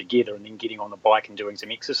two of them together and then getting on the bike and doing some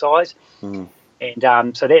exercise.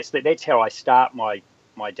 And so that's how I start my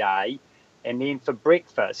day. And then for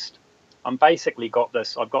breakfast, I've got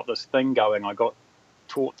this thing going. I got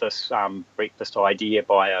taught this breakfast idea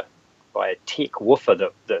by a tech woofer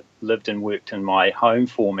that lived and worked in my home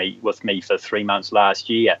with me for 3 months last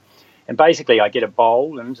year. And basically I get a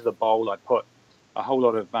bowl, and into the bowl I put a whole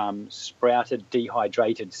lot of sprouted,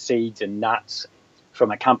 dehydrated seeds and nuts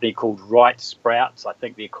from a company called Right Sprouts, I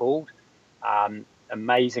think they're called.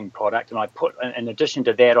 Amazing product. And I put, in addition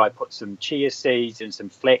to that, I put some chia seeds and some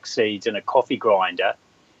flax seeds in a coffee grinder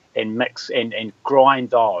and mix and grind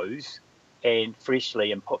those and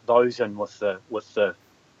freshly and put those in with the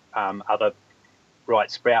other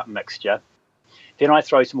Right Sprout mixture. Then I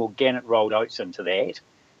throw some organic rolled oats into that,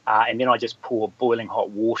 and then I just pour boiling hot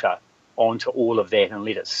water onto all of that and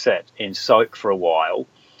let it sit and soak for a while.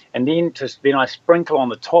 And then I sprinkle on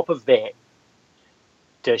the top of that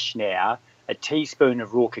dish now a teaspoon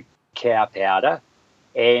of raw cacao powder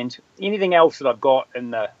and anything else that I've got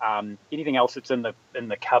in the anything else that's in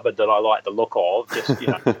the cupboard that I like the look of, just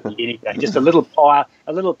anything, just a little pile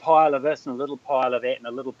of this and a little pile of that and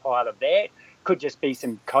a little pile of that. Could just be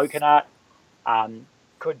some coconut,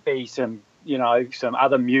 could be some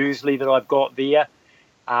other muesli that I've got there,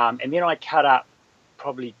 and then I cut up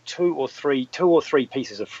probably two or three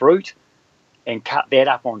pieces of fruit and cut that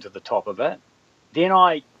up onto the top of it. Then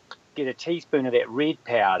I get a teaspoon of that red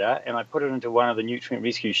powder and I put it into one of the Nutrient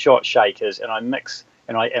Rescue shot shakers, and I mix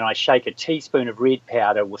and I shake a teaspoon of red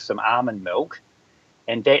powder with some almond milk,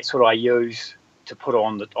 and that's what I use to put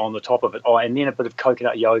on the top of it. Oh, and then a bit of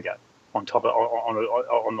coconut yogurt on top of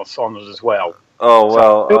on it as well. Oh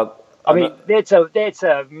well, so, I mean that's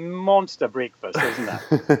a monster breakfast, isn't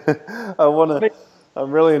it? I'm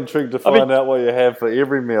really intrigued to find out what you have for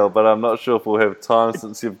every meal, but I'm not sure if we'll have time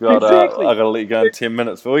since you've got. Exactly. I got to let you go in 10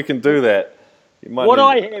 minutes, but we can do that. What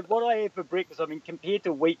I have for breakfast, I mean, compared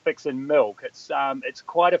to Weet-Bix and milk, it's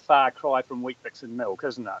quite a far cry from Weet-Bix and milk,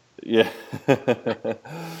 isn't it? Yeah.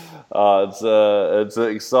 It's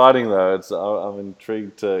exciting though. I'm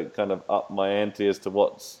intrigued to kind of up my ante as to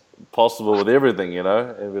what's possible with everything,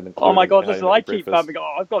 Oh my God! Listen, I keep bumping.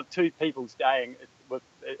 I've got 2 people staying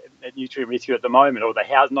at Nutrient Rescue at the moment, or the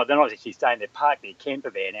house. They're not actually staying. They're parked their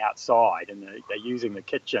camper van outside, and they're using the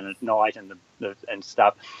kitchen at night and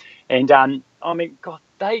stuff. And I mean, God,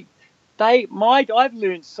 I've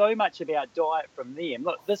learned so much about diet from them.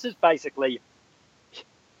 Look, this is basically,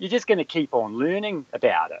 you're just going to keep on learning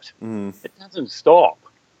about it. It doesn't stop.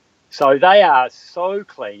 So they are so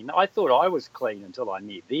clean. I thought I was clean until I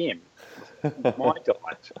met them. My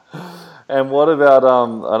diet. And what about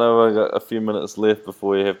I know we've got a few minutes left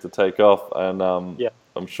before we have to take off, and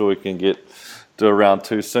I'm sure we can do a round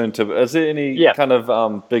 2 soon. Is there any kind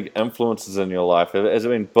of big influences in your life? Has it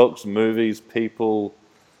been books, movies, people,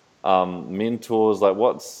 mentors? Like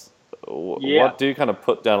what do you kind of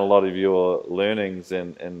put down a lot of your learnings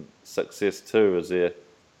and success to? Is there?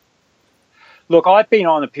 Look, I've been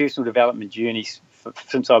on a personal development journey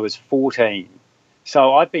since I was 14.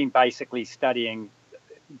 So I've been basically studying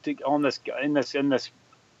on this and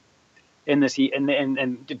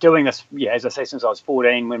doing this. Yeah, as I say, since I was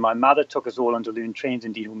 14, when my mother took us all in to learn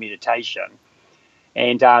transcendental meditation,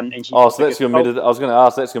 and she. Oh, so that's your I was going to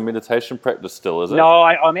ask. That's your meditation practice still, is it? No,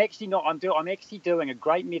 I'm actually not. I'm actually doing a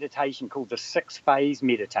great meditation called the 6-phase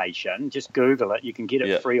meditation. Just Google it. You can get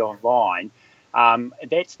it free online.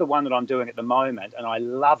 That's the one that I'm doing at the moment, and I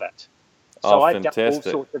love it. So I've done all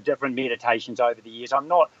sorts of different meditations over the years. I'm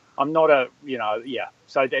not a,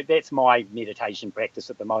 so that's my meditation practice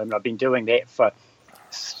at the moment. I've been doing that for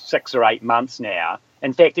 6 or 8 months now.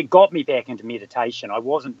 In fact, it got me back into meditation. I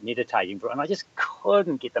wasn't meditating and I just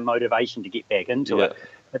couldn't get the motivation to get back into it.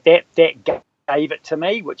 But that gave it to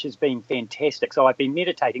me, which has been fantastic. So I've been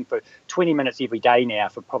meditating for 20 minutes every day now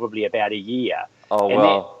for probably about a year. Oh, and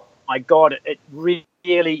wow. my God, it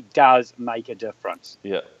really does make a difference.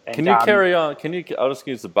 Yeah. And, Can you carry on? I'll just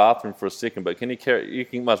use the bathroom for a second, but you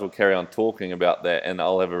might as well carry on talking about that, and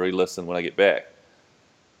I'll have a re-listen when I get back.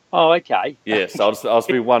 Oh, okay. Yes, I'll just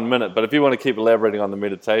be 1 minute. But if you want to keep elaborating on the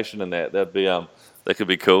meditation and that could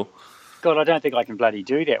be cool. God, I don't think I can bloody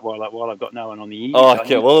do that while I've got no one on the ear. Oh,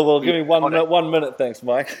 okay. Well, give me 1 minute. 1 minute, thanks,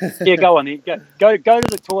 Mike. Yeah, go on then. Go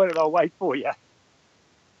to the toilet. I'll wait for you.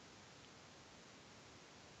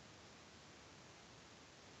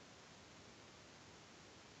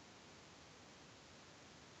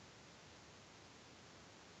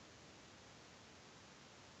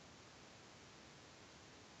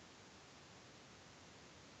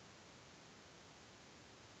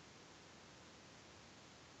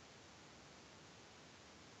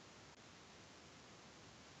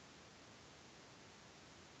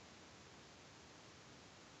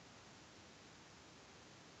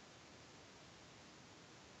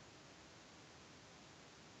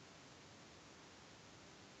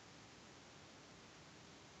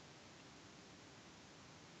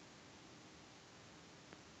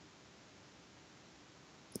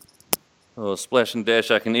 Oh, Splash and Dash,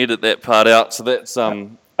 I can edit that part out, so that's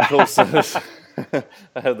cool. So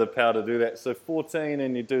I have the power to do that. So 14,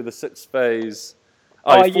 and you do the 6 phase.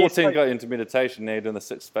 Oh, 14 yes, got into meditation. Now you're doing the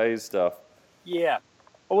 6 phase stuff. Yeah.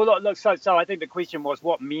 Well, look. So I think the question was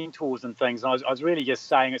what mentors and things. And I was really just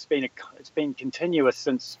saying it's been continuous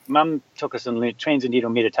since Mum took us in transcendental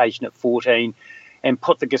meditation at 14, and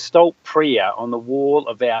put the Gestalt prayer on the wall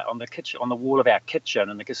of our kitchen,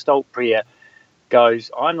 and the Gestalt prayer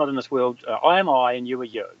goes, I'm not in this world, I am I and you are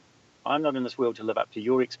you. I'm not in this world to live up to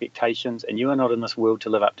your expectations, and you are not in this world to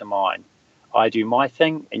live up to mine. I do my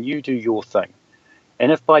thing and you do your thing.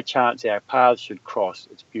 And if by chance our paths should cross,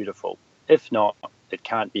 it's beautiful. If not, it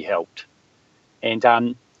can't be helped.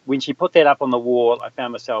 And when she put that up on the wall, I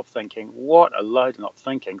found myself thinking, what a load,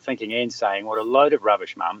 thinking and saying, what a load of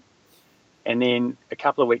rubbish, Mum. And then a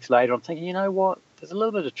couple of weeks later, I'm thinking, you know what? There's a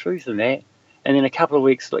little bit of truth in that. And then a couple of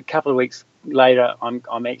weeks later,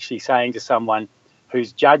 I'm actually saying to someone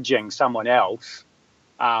who's judging someone else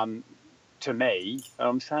to me,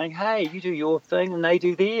 I'm saying, hey, you do your thing and they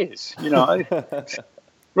do theirs,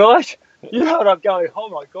 right? You know what I'm going, oh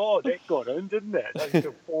my God, that got in, didn't it? It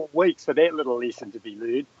took 4 weeks for that little lesson to be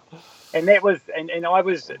learned. And that was, and I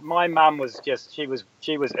was, my mum was just, she was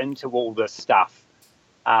into all this stuff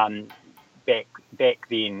back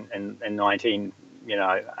then in 19, when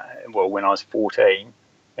I was 14.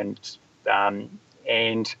 And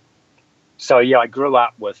so, yeah, I grew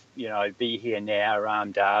up with, Be Here Now,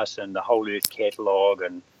 Ram Dass, and the Whole Earth Catalogue,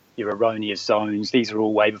 and Your Erroneous Zones. These are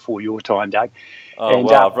all way before your time, Doug. Oh, and,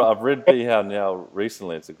 wow, I've read Be Here Now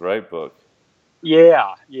recently. It's a great book.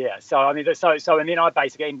 Yeah. So, I mean, and then I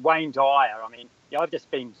basically, and Wayne Dyer, I mean, I've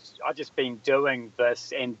just been doing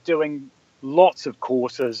this and doing lots of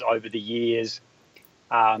courses over the years.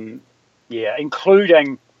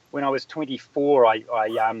 Including when I was 24,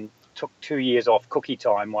 I took 2 years off cookie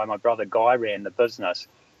time while my brother Guy ran the business,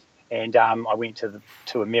 and I went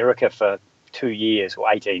to America for 2 years, or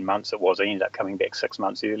 18 months it was. I ended up coming back 6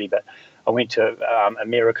 months early, but I went to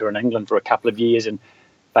America and England for a couple of years, and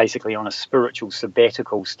basically on a spiritual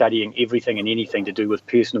sabbatical, studying everything and anything to do with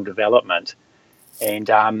personal development. And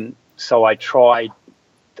so I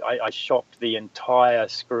shopped the entire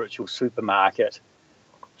spiritual supermarket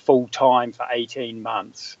full time for 18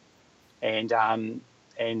 months, and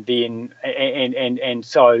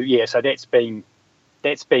so that's been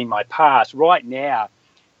my past. Right now,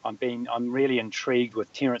 I'm really intrigued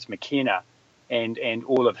with Terence McKenna and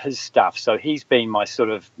all of his stuff. So he's been my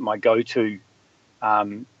go-to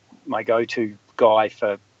guy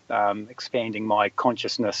for expanding my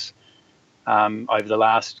consciousness over the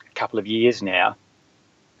last couple of years now.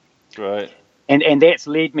 Right. And that's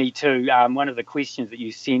led me to one of the questions that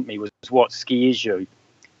you sent me was what scares you,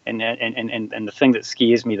 and the thing that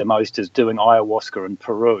scares me the most is doing ayahuasca in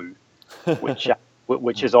Peru,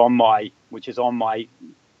 which is on my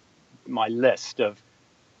list of,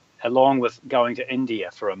 along with going to India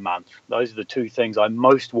for a month. Those are the two things I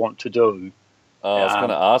most want to do. I was going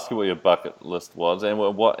to ask you what your bucket list was, and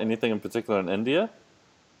what anything in particular in India?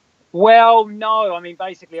 Well, no. I mean,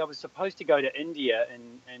 basically, I was supposed to go to India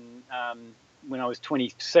when I was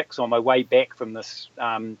 26 on my way back from this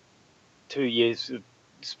 2 years of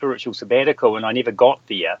spiritual sabbatical, and I never got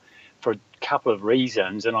there for a couple of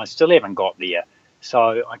reasons, and I still haven't got there.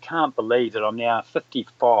 So I can't believe that I'm now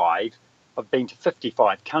 55. I've been to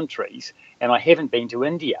 55 countries, and I haven't been to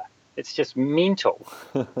India. It's just mental.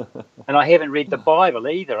 And I haven't read the Bible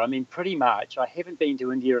either. I mean, pretty much, I haven't been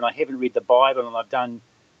to India and I haven't read the Bible, and I've done,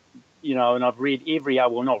 and I've read every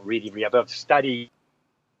other, well, not read every other, but I've studied.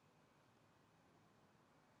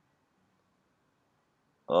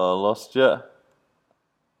 Lost you.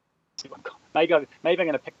 Maybe I'm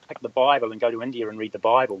going to pick the Bible and go to India and read the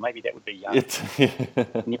Bible. Maybe that would be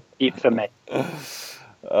it for me.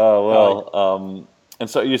 Oh, well. And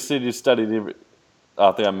so you said you studied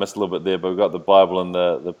I think I missed a little bit there, but we've got the Bible and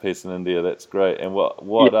the piece in India. That's great. And what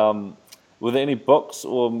were there any books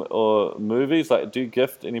or movies? Like, do you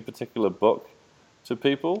gift any particular book to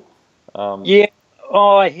people? Yeah.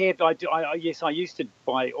 Oh, I have. Yes, I used to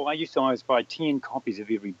always buy 10 copies of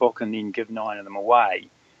every book and then give 9 of them away.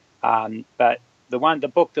 But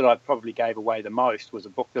the book that I probably gave away the most was a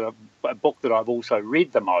book that I've also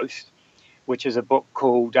read the most, which is a book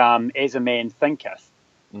called As a Man Thinketh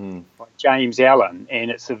by James Allen, and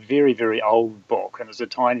it's a very, very old book, and it's a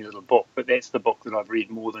tiny little book, but that's the book that I've read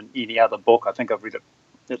more than any other book. I think I've read it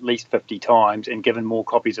at least 50 times and given more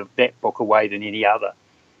copies of that book away than any other.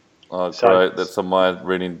 Oh, great. That's on my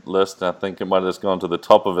reading list, and I think it might have just gone to the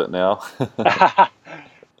top of it now.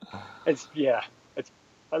 It's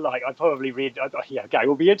I probably read. Yeah, okay.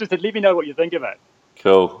 We'll be interested. Let me know what you think of it.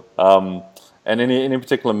 Cool. And any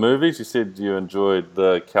particular movies? You said you enjoyed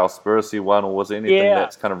the Cowspiracy one, or was there anything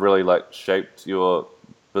that's kind of really like shaped your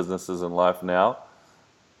businesses and life now?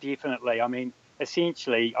 Definitely. I mean,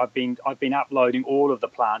 essentially, I've been uploading all of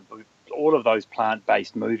those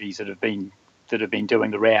plant-based movies that have been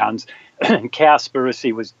doing the rounds.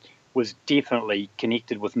 Cowspiracy was definitely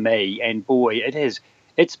connected with me, and boy,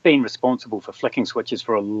 it's been responsible for flicking switches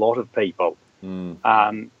for a lot of people.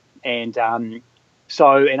 I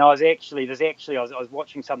was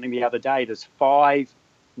watching something the other day. There's 5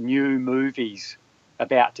 new movies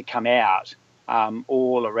about to come out,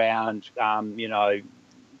 all around animal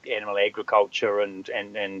agriculture and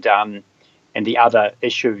the other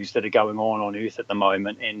issues that are going on Earth at the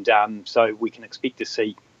moment. And so we can expect to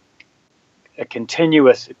see a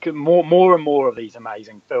continuous more and more of these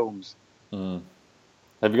amazing films.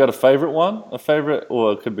 Have you got a favourite one? A favourite,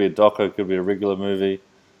 or it could be a doco, it could be a regular movie.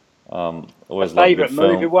 Always a favourite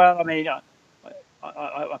movie. Well, I mean,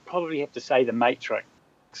 I probably have to say The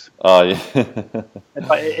Matrix. Oh yeah.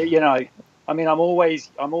 I mean, I'm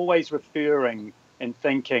always referring and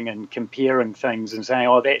thinking and comparing things and saying,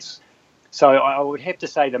 oh, that's. So I would have to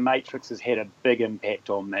say The Matrix has had a big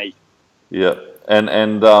impact on me. Yeah, and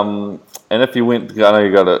if you went, I know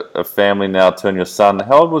you got a family now. Turn your son.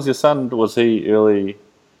 How old was your son? Was he early?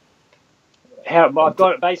 I've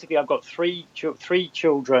got three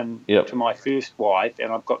children to my first wife,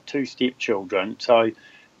 and I've got 2 stepchildren. So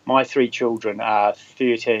my 3 children are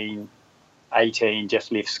 13, 18,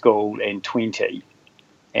 just left school, and 20,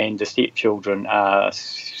 and the stepchildren are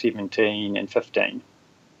 17 and 15.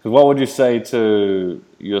 What would you say to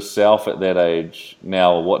yourself at that age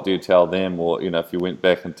now? What do you tell them? Or, if you went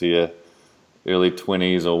back into your early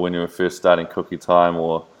 20s or when you were first starting Cookie Time,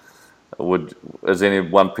 or is there any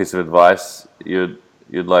one piece of advice you'd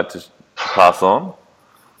like to pass on?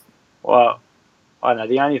 Well, I don't know.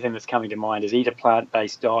 The only thing that's coming to mind is eat a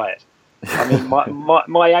plant-based diet. I mean, my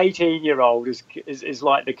 18-year-old is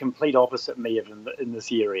like the complete opposite me in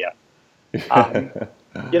this area. It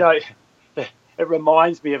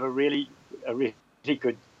reminds me of a really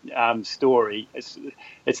good story.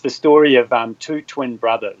 It's the story of 2 twin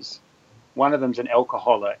brothers. One of them's an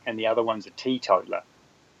alcoholic and the other one's a teetotaler.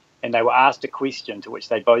 And they were asked a question to which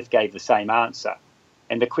they both gave the same answer.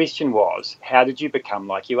 And the question was, how did you become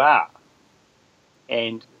like you are?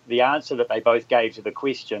 And the answer that they both gave to the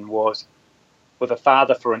question was, with a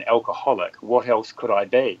father for an alcoholic, what else could I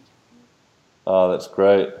be? Oh, that's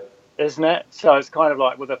great. Isn't it? So it's kind of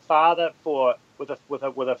like with a father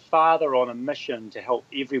on a mission to help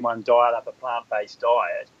everyone dial up a plant-based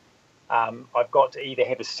diet. I've got to either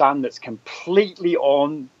have a son that's completely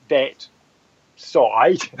on that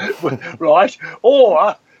side, right,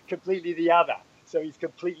 or completely the other. So he's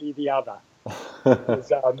completely the other,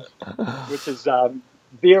 which is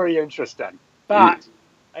very interesting. But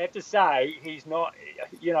I have to say, he's not.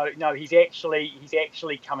 He's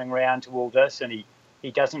actually coming around to all this, and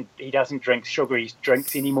he doesn't drink sugary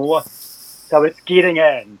drinks anymore. So it's getting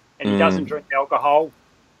in, and he doesn't drink alcohol,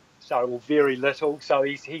 so very little. So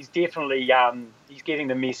he's definitely he's getting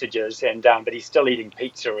the messages, and but he's still eating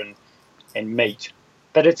pizza and meat.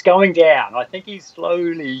 But it's going down. I think he's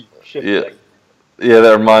slowly shifting. Yeah,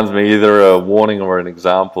 that reminds me, either a warning or an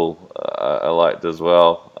example I liked as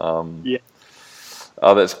well.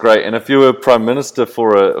 Oh, that's great. And if you were Prime Minister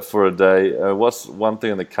for a day, what's one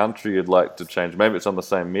thing in the country you'd like to change? Maybe it's on the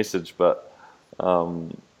same message, but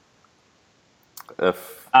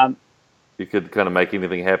if Um, you could kind of make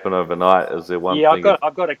anything happen overnight, is there one yeah, thing?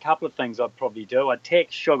 I've got a couple of things I'd probably do. I'd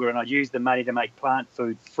tax sugar, and I'd use the money to make plant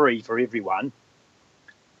food free for everyone.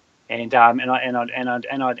 And I'd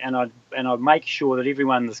make sure that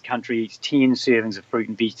everyone in this country eats 10 servings of fruit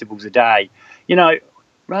and vegetables a day. You know,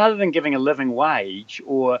 rather than giving a living wage,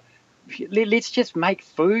 or let's just make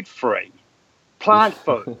food free, plant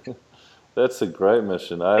food. That's a great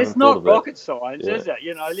mission. I It's haven't thought not of that. rocket science, Yeah. is it?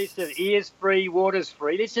 Let's just air's free, water's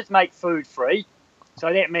free. Let's just make food free.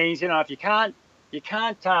 So that means, if you can't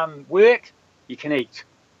work, you can eat.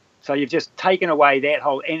 So you've just taken away that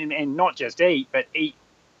whole, and not just eat, but eat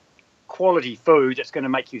quality food that's going to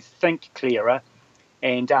make you think clearer,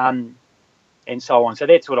 and so on. So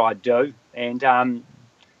that's what I'd do, and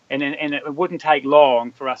it wouldn't take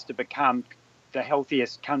long for us to become the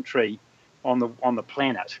healthiest country on the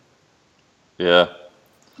planet. Yeah.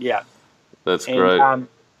 Yeah, That's and great. and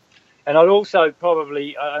I'd also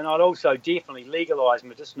definitely legalise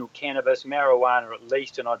medicinal cannabis, marijuana at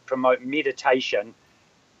least, and I'd promote meditation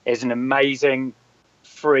as an amazing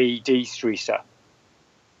free de-stressor.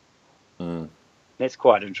 That's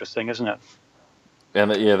quite interesting, isn't it?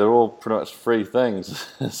 And they're all pretty much free things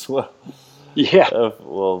as well. Yeah.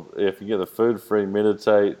 If you get the food free,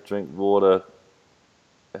 meditate, drink water,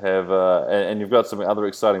 and you've got some other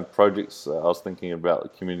exciting projects. I was thinking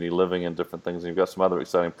about community living and different things, and you've got some other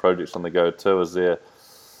exciting projects on the go too.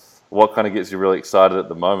 What kind of gets you really excited at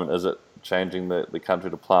the moment? Is it changing the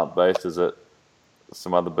country to plant-based? Is it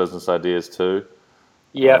some other business ideas too?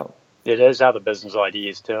 Yeah, it is other business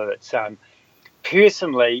ideas too. It's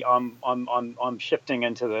personally, I'm shifting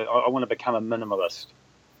into I want to become a minimalist.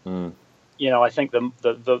 I think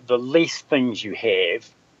the less things you have,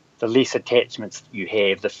 the less attachments you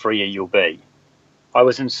have, the freer you'll be. I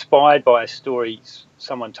was inspired by a story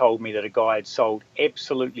someone told me that a guy had sold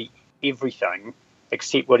absolutely everything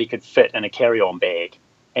except what he could fit in a carry-on bag,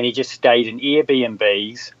 and he just stayed in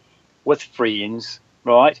Airbnbs with friends,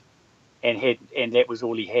 right? And that was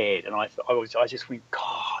all he had. And I just went,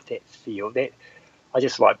 God, that I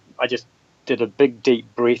just did a big deep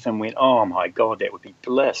breath and went, oh my God, that would be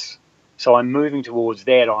bliss. So I'm moving towards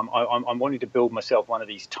that. I'm wanting to build myself one of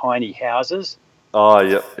these tiny houses. Oh,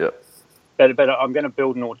 yep. But I'm going to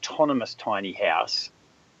build an autonomous tiny house,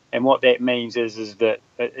 and what that means is that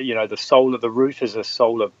the roof is a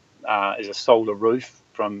solar roof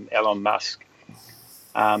from Elon Musk.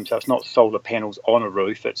 So it's not solar panels on a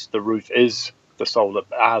roof; the roof is the solar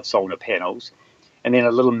panels, and then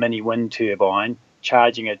a little mini wind turbine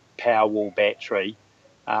charging a Powerwall battery,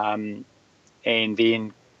 and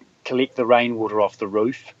then collect the rainwater off the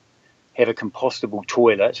roof, have a compostable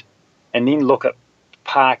toilet, and then look at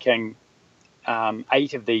parking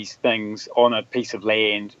 8 of these things on a piece of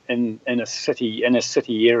land in a city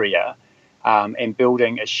area, and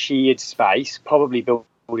building a shared space, probably building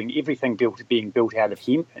everything being built out of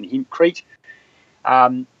hemp and hempcrete,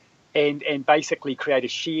 and basically create a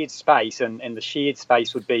shared space, and the shared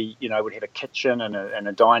space would be, would have a kitchen and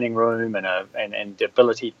a dining room and the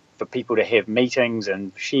ability for people to have meetings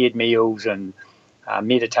and shared meals and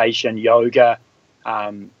meditation, yoga,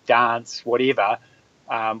 dance, whatever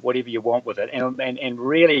you want with it. And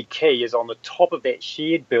really key is on the top of that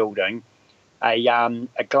shared building a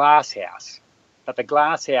glass house. But the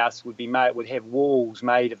glass house would have walls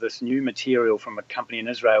made of this new material from a company in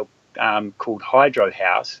Israel called Hydro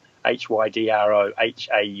House, HYDROHAUS.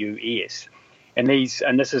 And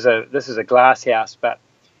this is a glass house, but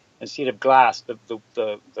instead of glass,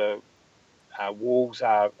 the walls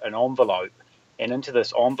are an envelope, and into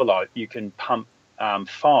this envelope you can pump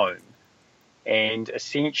foam. And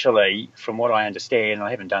essentially, from what I understand,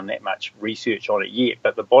 I haven't done that much research on it yet,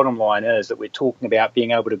 but the bottom line is that we're talking about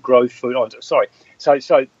being able to grow food.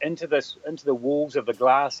 So into the walls of the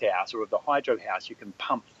glass house or of the hydro house, you can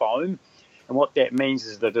pump foam, and what that means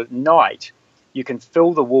is that at night you can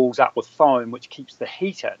fill the walls up with foam, which keeps the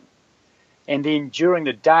heat in. And then during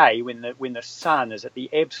the day, when the sun is at the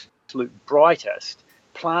absolute brightest,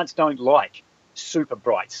 plants don't like super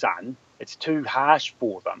bright sun. It's too harsh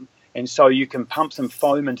for them. And so you can pump some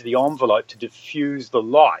foam into the envelope to diffuse the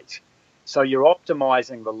light. So you're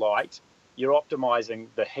optimizing the light, you're optimizing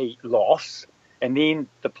the heat loss, and then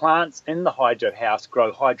the plants in the hydro house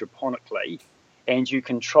grow hydroponically, and you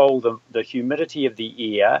control the humidity of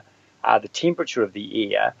the air, the temperature of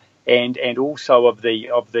the air, and also of the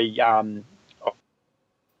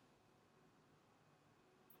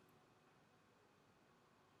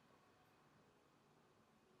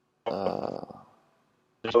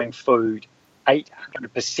doing food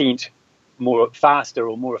 800% more faster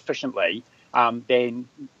or more efficiently than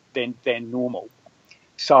normal.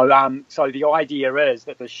 So the idea is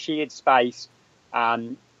that the shared space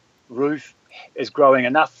roof is growing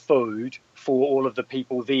enough food for all of the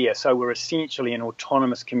people there. So we're essentially an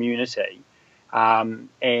autonomous community, and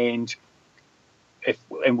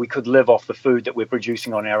we could live off the food that we're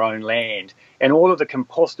producing on our own land. And all of the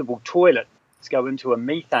compostable toilets go into a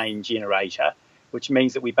methane generator, which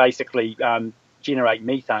means that we basically generate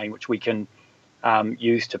methane, which we can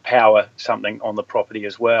use to power something on the property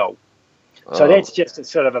as well. So that's just a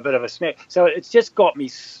sort of a bit of a smack. So it's just got me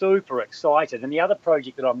super excited. And the other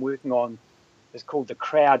project that I'm working on is called the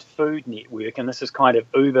Crowd Food Network, and this is kind of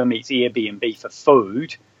Uber meets Airbnb for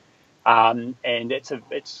food. And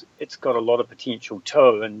it's got a lot of potential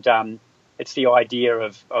too. And it's the idea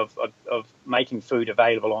of making food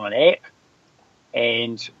available on an app,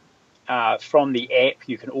 and from the app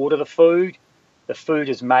you can order the food. The food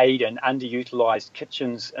is made in underutilised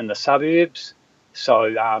kitchens in the suburbs.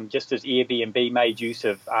 So just as Airbnb made use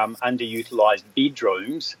of underutilised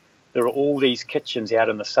bedrooms, there are all these kitchens out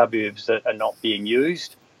in the suburbs that are not being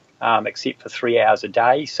used, except for 3 hours a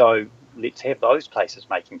day. So let's have those places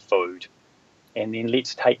making food, and then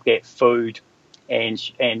let's take that food and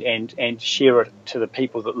share it to the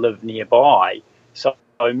people that live nearby. So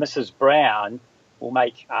Mrs. Brown will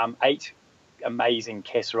make 8 amazing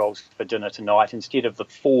casseroles for dinner tonight. Instead of the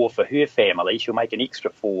 4 for her family, she'll make an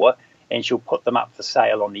extra 4, and she'll put them up for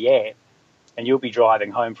sale on the app. And you'll be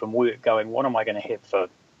driving home from work going, what am I going to have for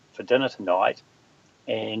dinner tonight?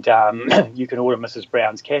 And you can order Mrs.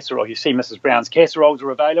 Brown's casserole. You see Mrs. Brown's casseroles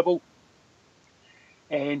are available.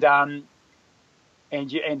 And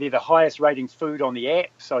they're the highest rating food on the app,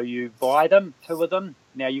 so you buy them, 2 of them.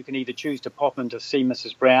 Now you can either choose to pop in to see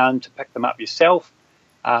Mrs. Brown to pick them up yourself,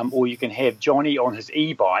 or you can have Johnny on his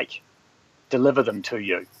e-bike deliver them to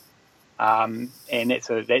you. And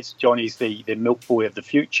that's Johnny's the milk boy of the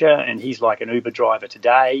future, and he's like an Uber driver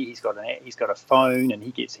today. He's got a phone, and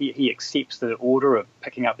he accepts the order of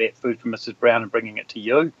picking up that food from Mrs. Brown and bringing it to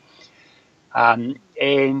you.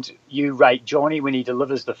 And you rate Johnny when he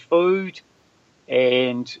delivers the food,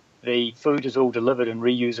 and the food is all delivered in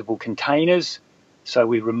reusable containers. So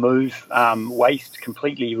we remove waste,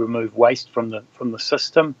 completely remove waste from the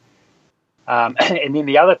system. And then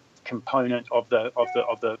the other component of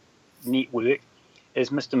the network is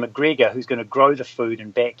Mr. McGregor, who's going to grow the food in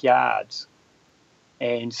backyards.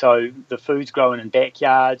 And so the food's grown in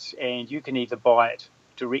backyards, and you can either buy it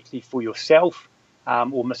directly for yourself,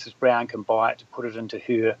 or Mrs. Brown can buy it to put it into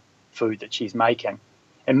her food that she's making.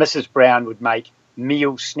 And Mrs. Brown would make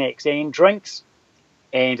meals, snacks and drinks,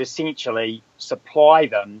 and essentially supply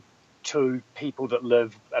them to people that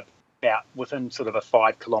live about within sort of a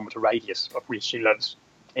 5-kilometre radius of where she lives.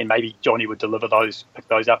 And maybe Johnny would pick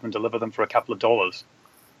those up and deliver them for a couple of dollars.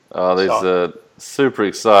 Oh, these super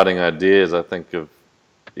exciting ideas, I think,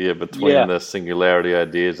 between the singularity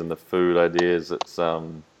ideas and the food ideas. It's like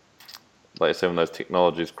I said, when those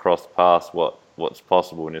technologies cross paths, what's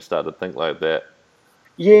possible when you start to think like that.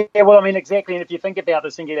 Yeah, well, I mean, exactly. And if you think about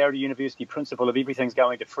the Singularity University principle of everything's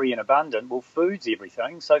going to free and abundant, well, food's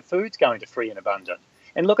everything. So food's going to free and abundant.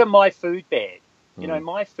 And look at my food bag. You know,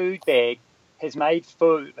 my food bag has made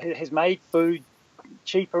food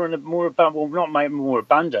cheaper and more abundant. Well, not made more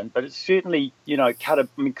abundant, but it's certainly,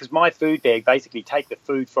 because my food bag basically take the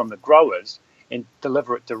food from the growers and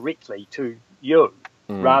deliver it directly to you,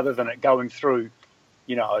 rather than it going through,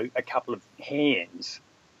 a couple of hands.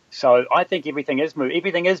 So I think everything is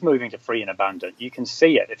moving to free and abundant. You can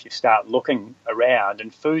see it if you start looking around,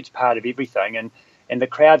 and food's part of everything. And the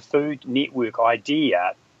Crowd Food Network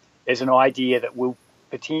idea is an idea that will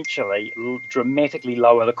potentially dramatically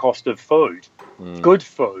lower the cost of food. Good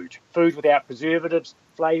food without preservatives,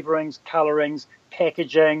 flavourings, colourings,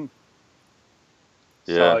 packaging.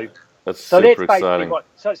 Yeah, that's super exciting.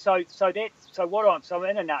 So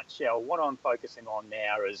in a nutshell, what I'm focusing on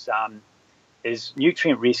now is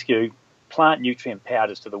nutrient rescue, plant nutrient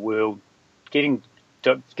powders to the world, giving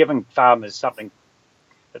farmers something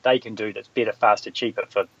that they can do that's better, faster, cheaper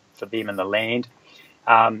for them and the land.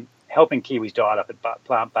 Helping Kiwis diet up a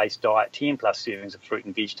plant-based diet, 10 plus servings of fruit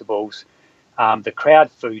and vegetables, the Crowd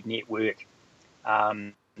Food Network,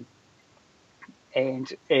 and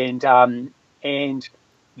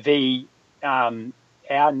the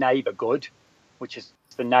Our Neighbour Good, which is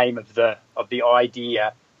the name of the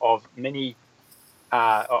idea of many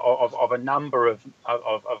of a number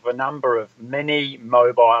of mini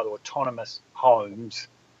mobile autonomous homes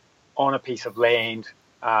on a piece of land,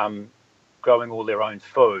 growing all their own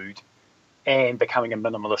food and becoming a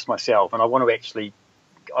minimalist myself. And I want to actually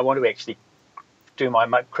to actually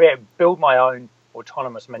build my own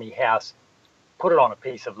autonomous mini house, put it on a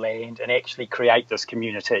piece of land, and actually create this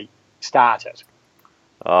community, start it.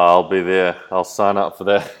 I'll be there. I'll sign up for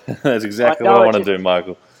that. That's exactly what I want to do,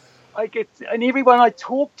 Michael. And everyone I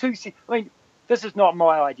talk to, this is not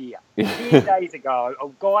my idea. 10 days ago, a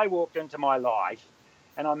guy walked into my life,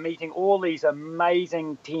 and I'm meeting all these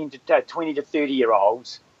amazing 10 to 20 to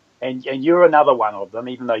 30-year-olds, and you're another one of them,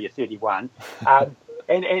 even though you're 31.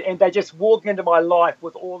 And they just walked into my life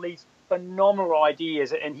with all these phenomenal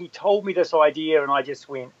ideas. And he told me this idea, and I just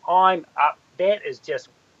went, I'm up. That is just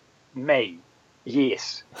me.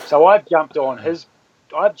 Yes. So I've jumped on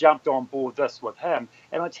board this with him.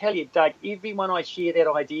 And I tell you, Doug, everyone I share that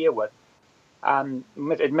idea with,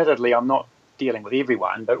 admittedly, I'm not dealing with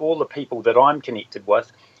everyone, but all the people that I'm connected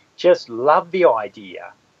with just love the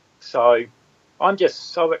idea. So I'm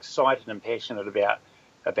just so excited and passionate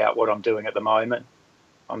about what I'm doing at the moment.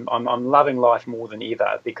 I'm loving life more than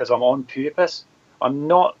ever because I'm on purpose.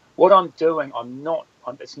 What I'm doing.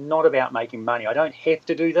 It's not about making money. I don't have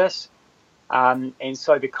to do this. And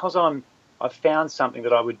so because I've found something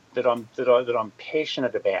that I'm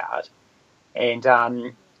passionate about, and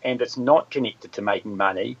it's not connected to making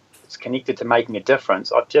money. It's connected to making a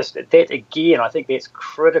difference. I think that's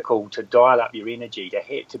critical to dial up your energy,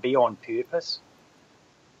 to be on purpose.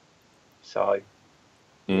 So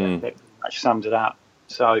that pretty much sums it up.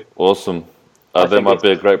 So awesome. That might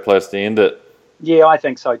be a great place to end it. Yeah, I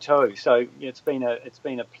think so too. So it's been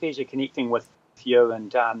a pleasure connecting with you,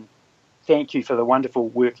 and thank you for the wonderful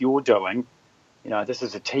work you're doing. This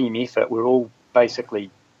is a team effort. We're all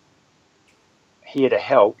basically here to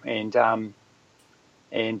help, and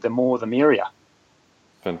the more the merrier.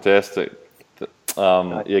 Fantastic.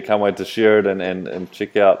 Can't wait to share it and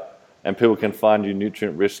check out. And people can find you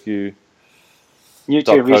Nutrient Rescue.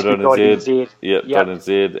 NutrientRescue.nz. Yep.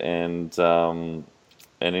 .nz,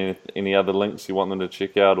 and any other links you want them to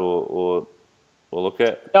check out or look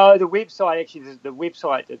at? No, the website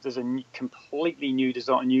there's a completely new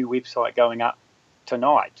website going up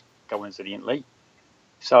tonight, coincidentally.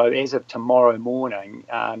 So as of tomorrow morning,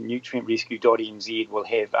 NutrientRescue.nz will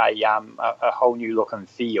have a whole new look and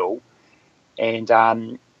feel, and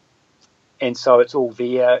so it's all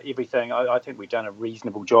there. Everything. I think we've done a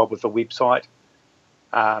reasonable job with the website,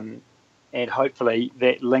 and hopefully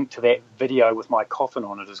that link to that video with my coffin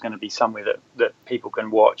on it is going to be somewhere that people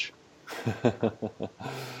can watch.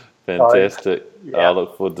 Fantastic. So, yeah. I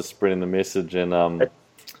look forward to spreading the message, and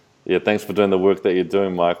thanks for doing the work that you're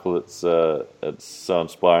doing, Michael. It's so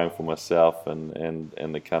inspiring for myself and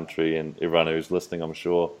the country and everyone who's listening, I'm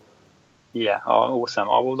sure. Yeah, awesome.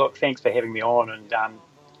 Well, look, thanks for having me on, and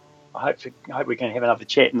I hope we can have another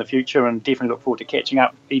chat in the future, and definitely look forward to catching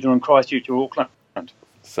up either in Christchurch or Auckland.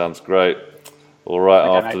 Sounds great. All right,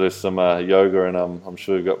 I'll have to do some yoga, and I'm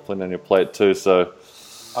sure you've got plenty on your plate too, so...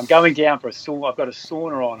 I'm going down for a sauna. I've got a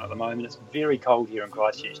sauna on at the moment. It's very cold here in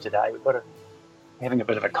Christchurch today. Having a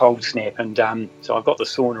bit of a cold snap, and so I've got the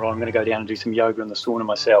sauna on. I'm going to go down and do some yoga in the sauna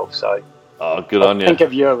myself. So, good on you. Think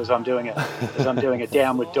of you as I'm doing a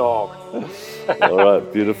downward dog. All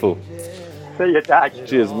right, beautiful. See you, Doug.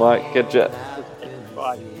 Cheers, Mike. Catch ya.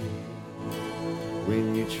 Bye.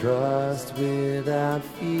 When you trust without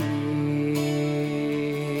fear,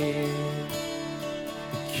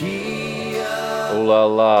 oh la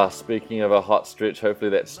la. Speaking of a hot stretch,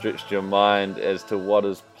 hopefully that stretched your mind as to what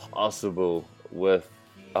is possible with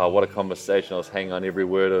what a conversation. I was hanging on every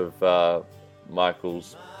word of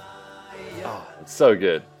Michael's. It's so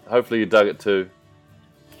good. Hopefully you dug it too.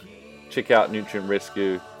 Check out Nutrient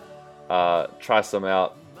Rescue. Try some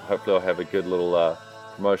out. Hopefully I'll have a good little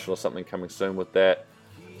promotion or something coming soon with that.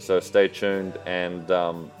 So stay tuned, and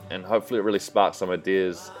hopefully it really sparks some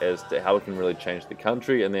ideas as to how we can really change the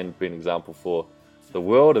country, and then be an example for the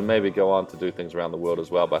world, and maybe go on to do things around the world as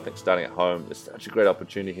well. But I think starting at home is such a great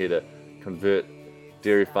opportunity here to convert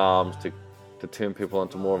dairy farms, to turn people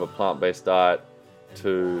into more of a plant-based diet,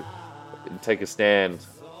 to take a stand,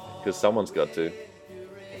 because someone's got to.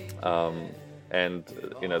 And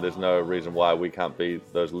there's no reason why we can't be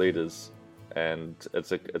those leaders, and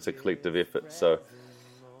it's a collective effort. So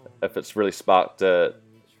if it's really sparked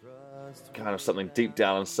kind of something deep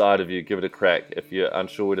down inside of you, give it a crack. If you're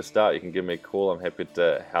unsure where to start, you can give me a call. I'm happy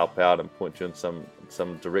to help out and point you in some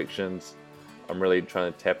directions. I'm really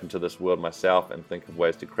trying to tap into this world myself and think of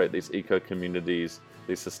ways to create these eco communities,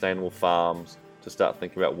 these sustainable farms, to start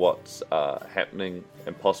thinking about what's happening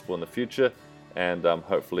and possible in the future. And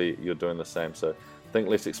hopefully you're doing the same. So think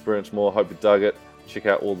less, experience more. Hope you dug it. Check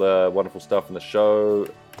out all the wonderful stuff in the show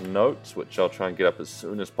notes, which I'll try and get up as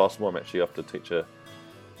soon as possible. I'm actually off to teach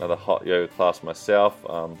another hot yoga class myself.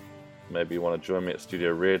 Maybe you want to join me at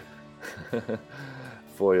Studio Red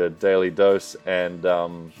for your daily dose. And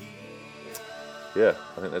yeah,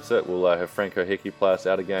 I think that's it. We'll have Franco Heki play us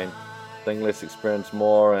out again. Think less, experience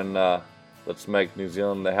more, and let's make New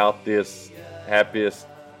Zealand the healthiest, happiest,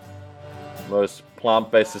 most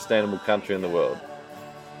plant-based, sustainable country in the world.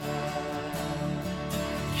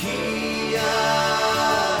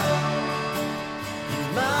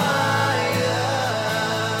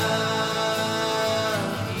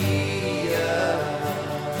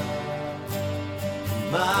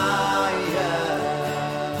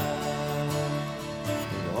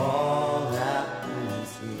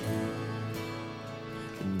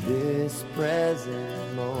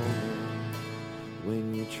 Present moment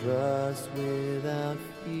when you trust without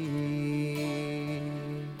fear,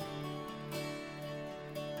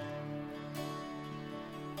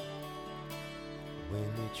 when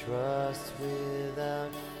you trust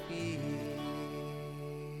without fear.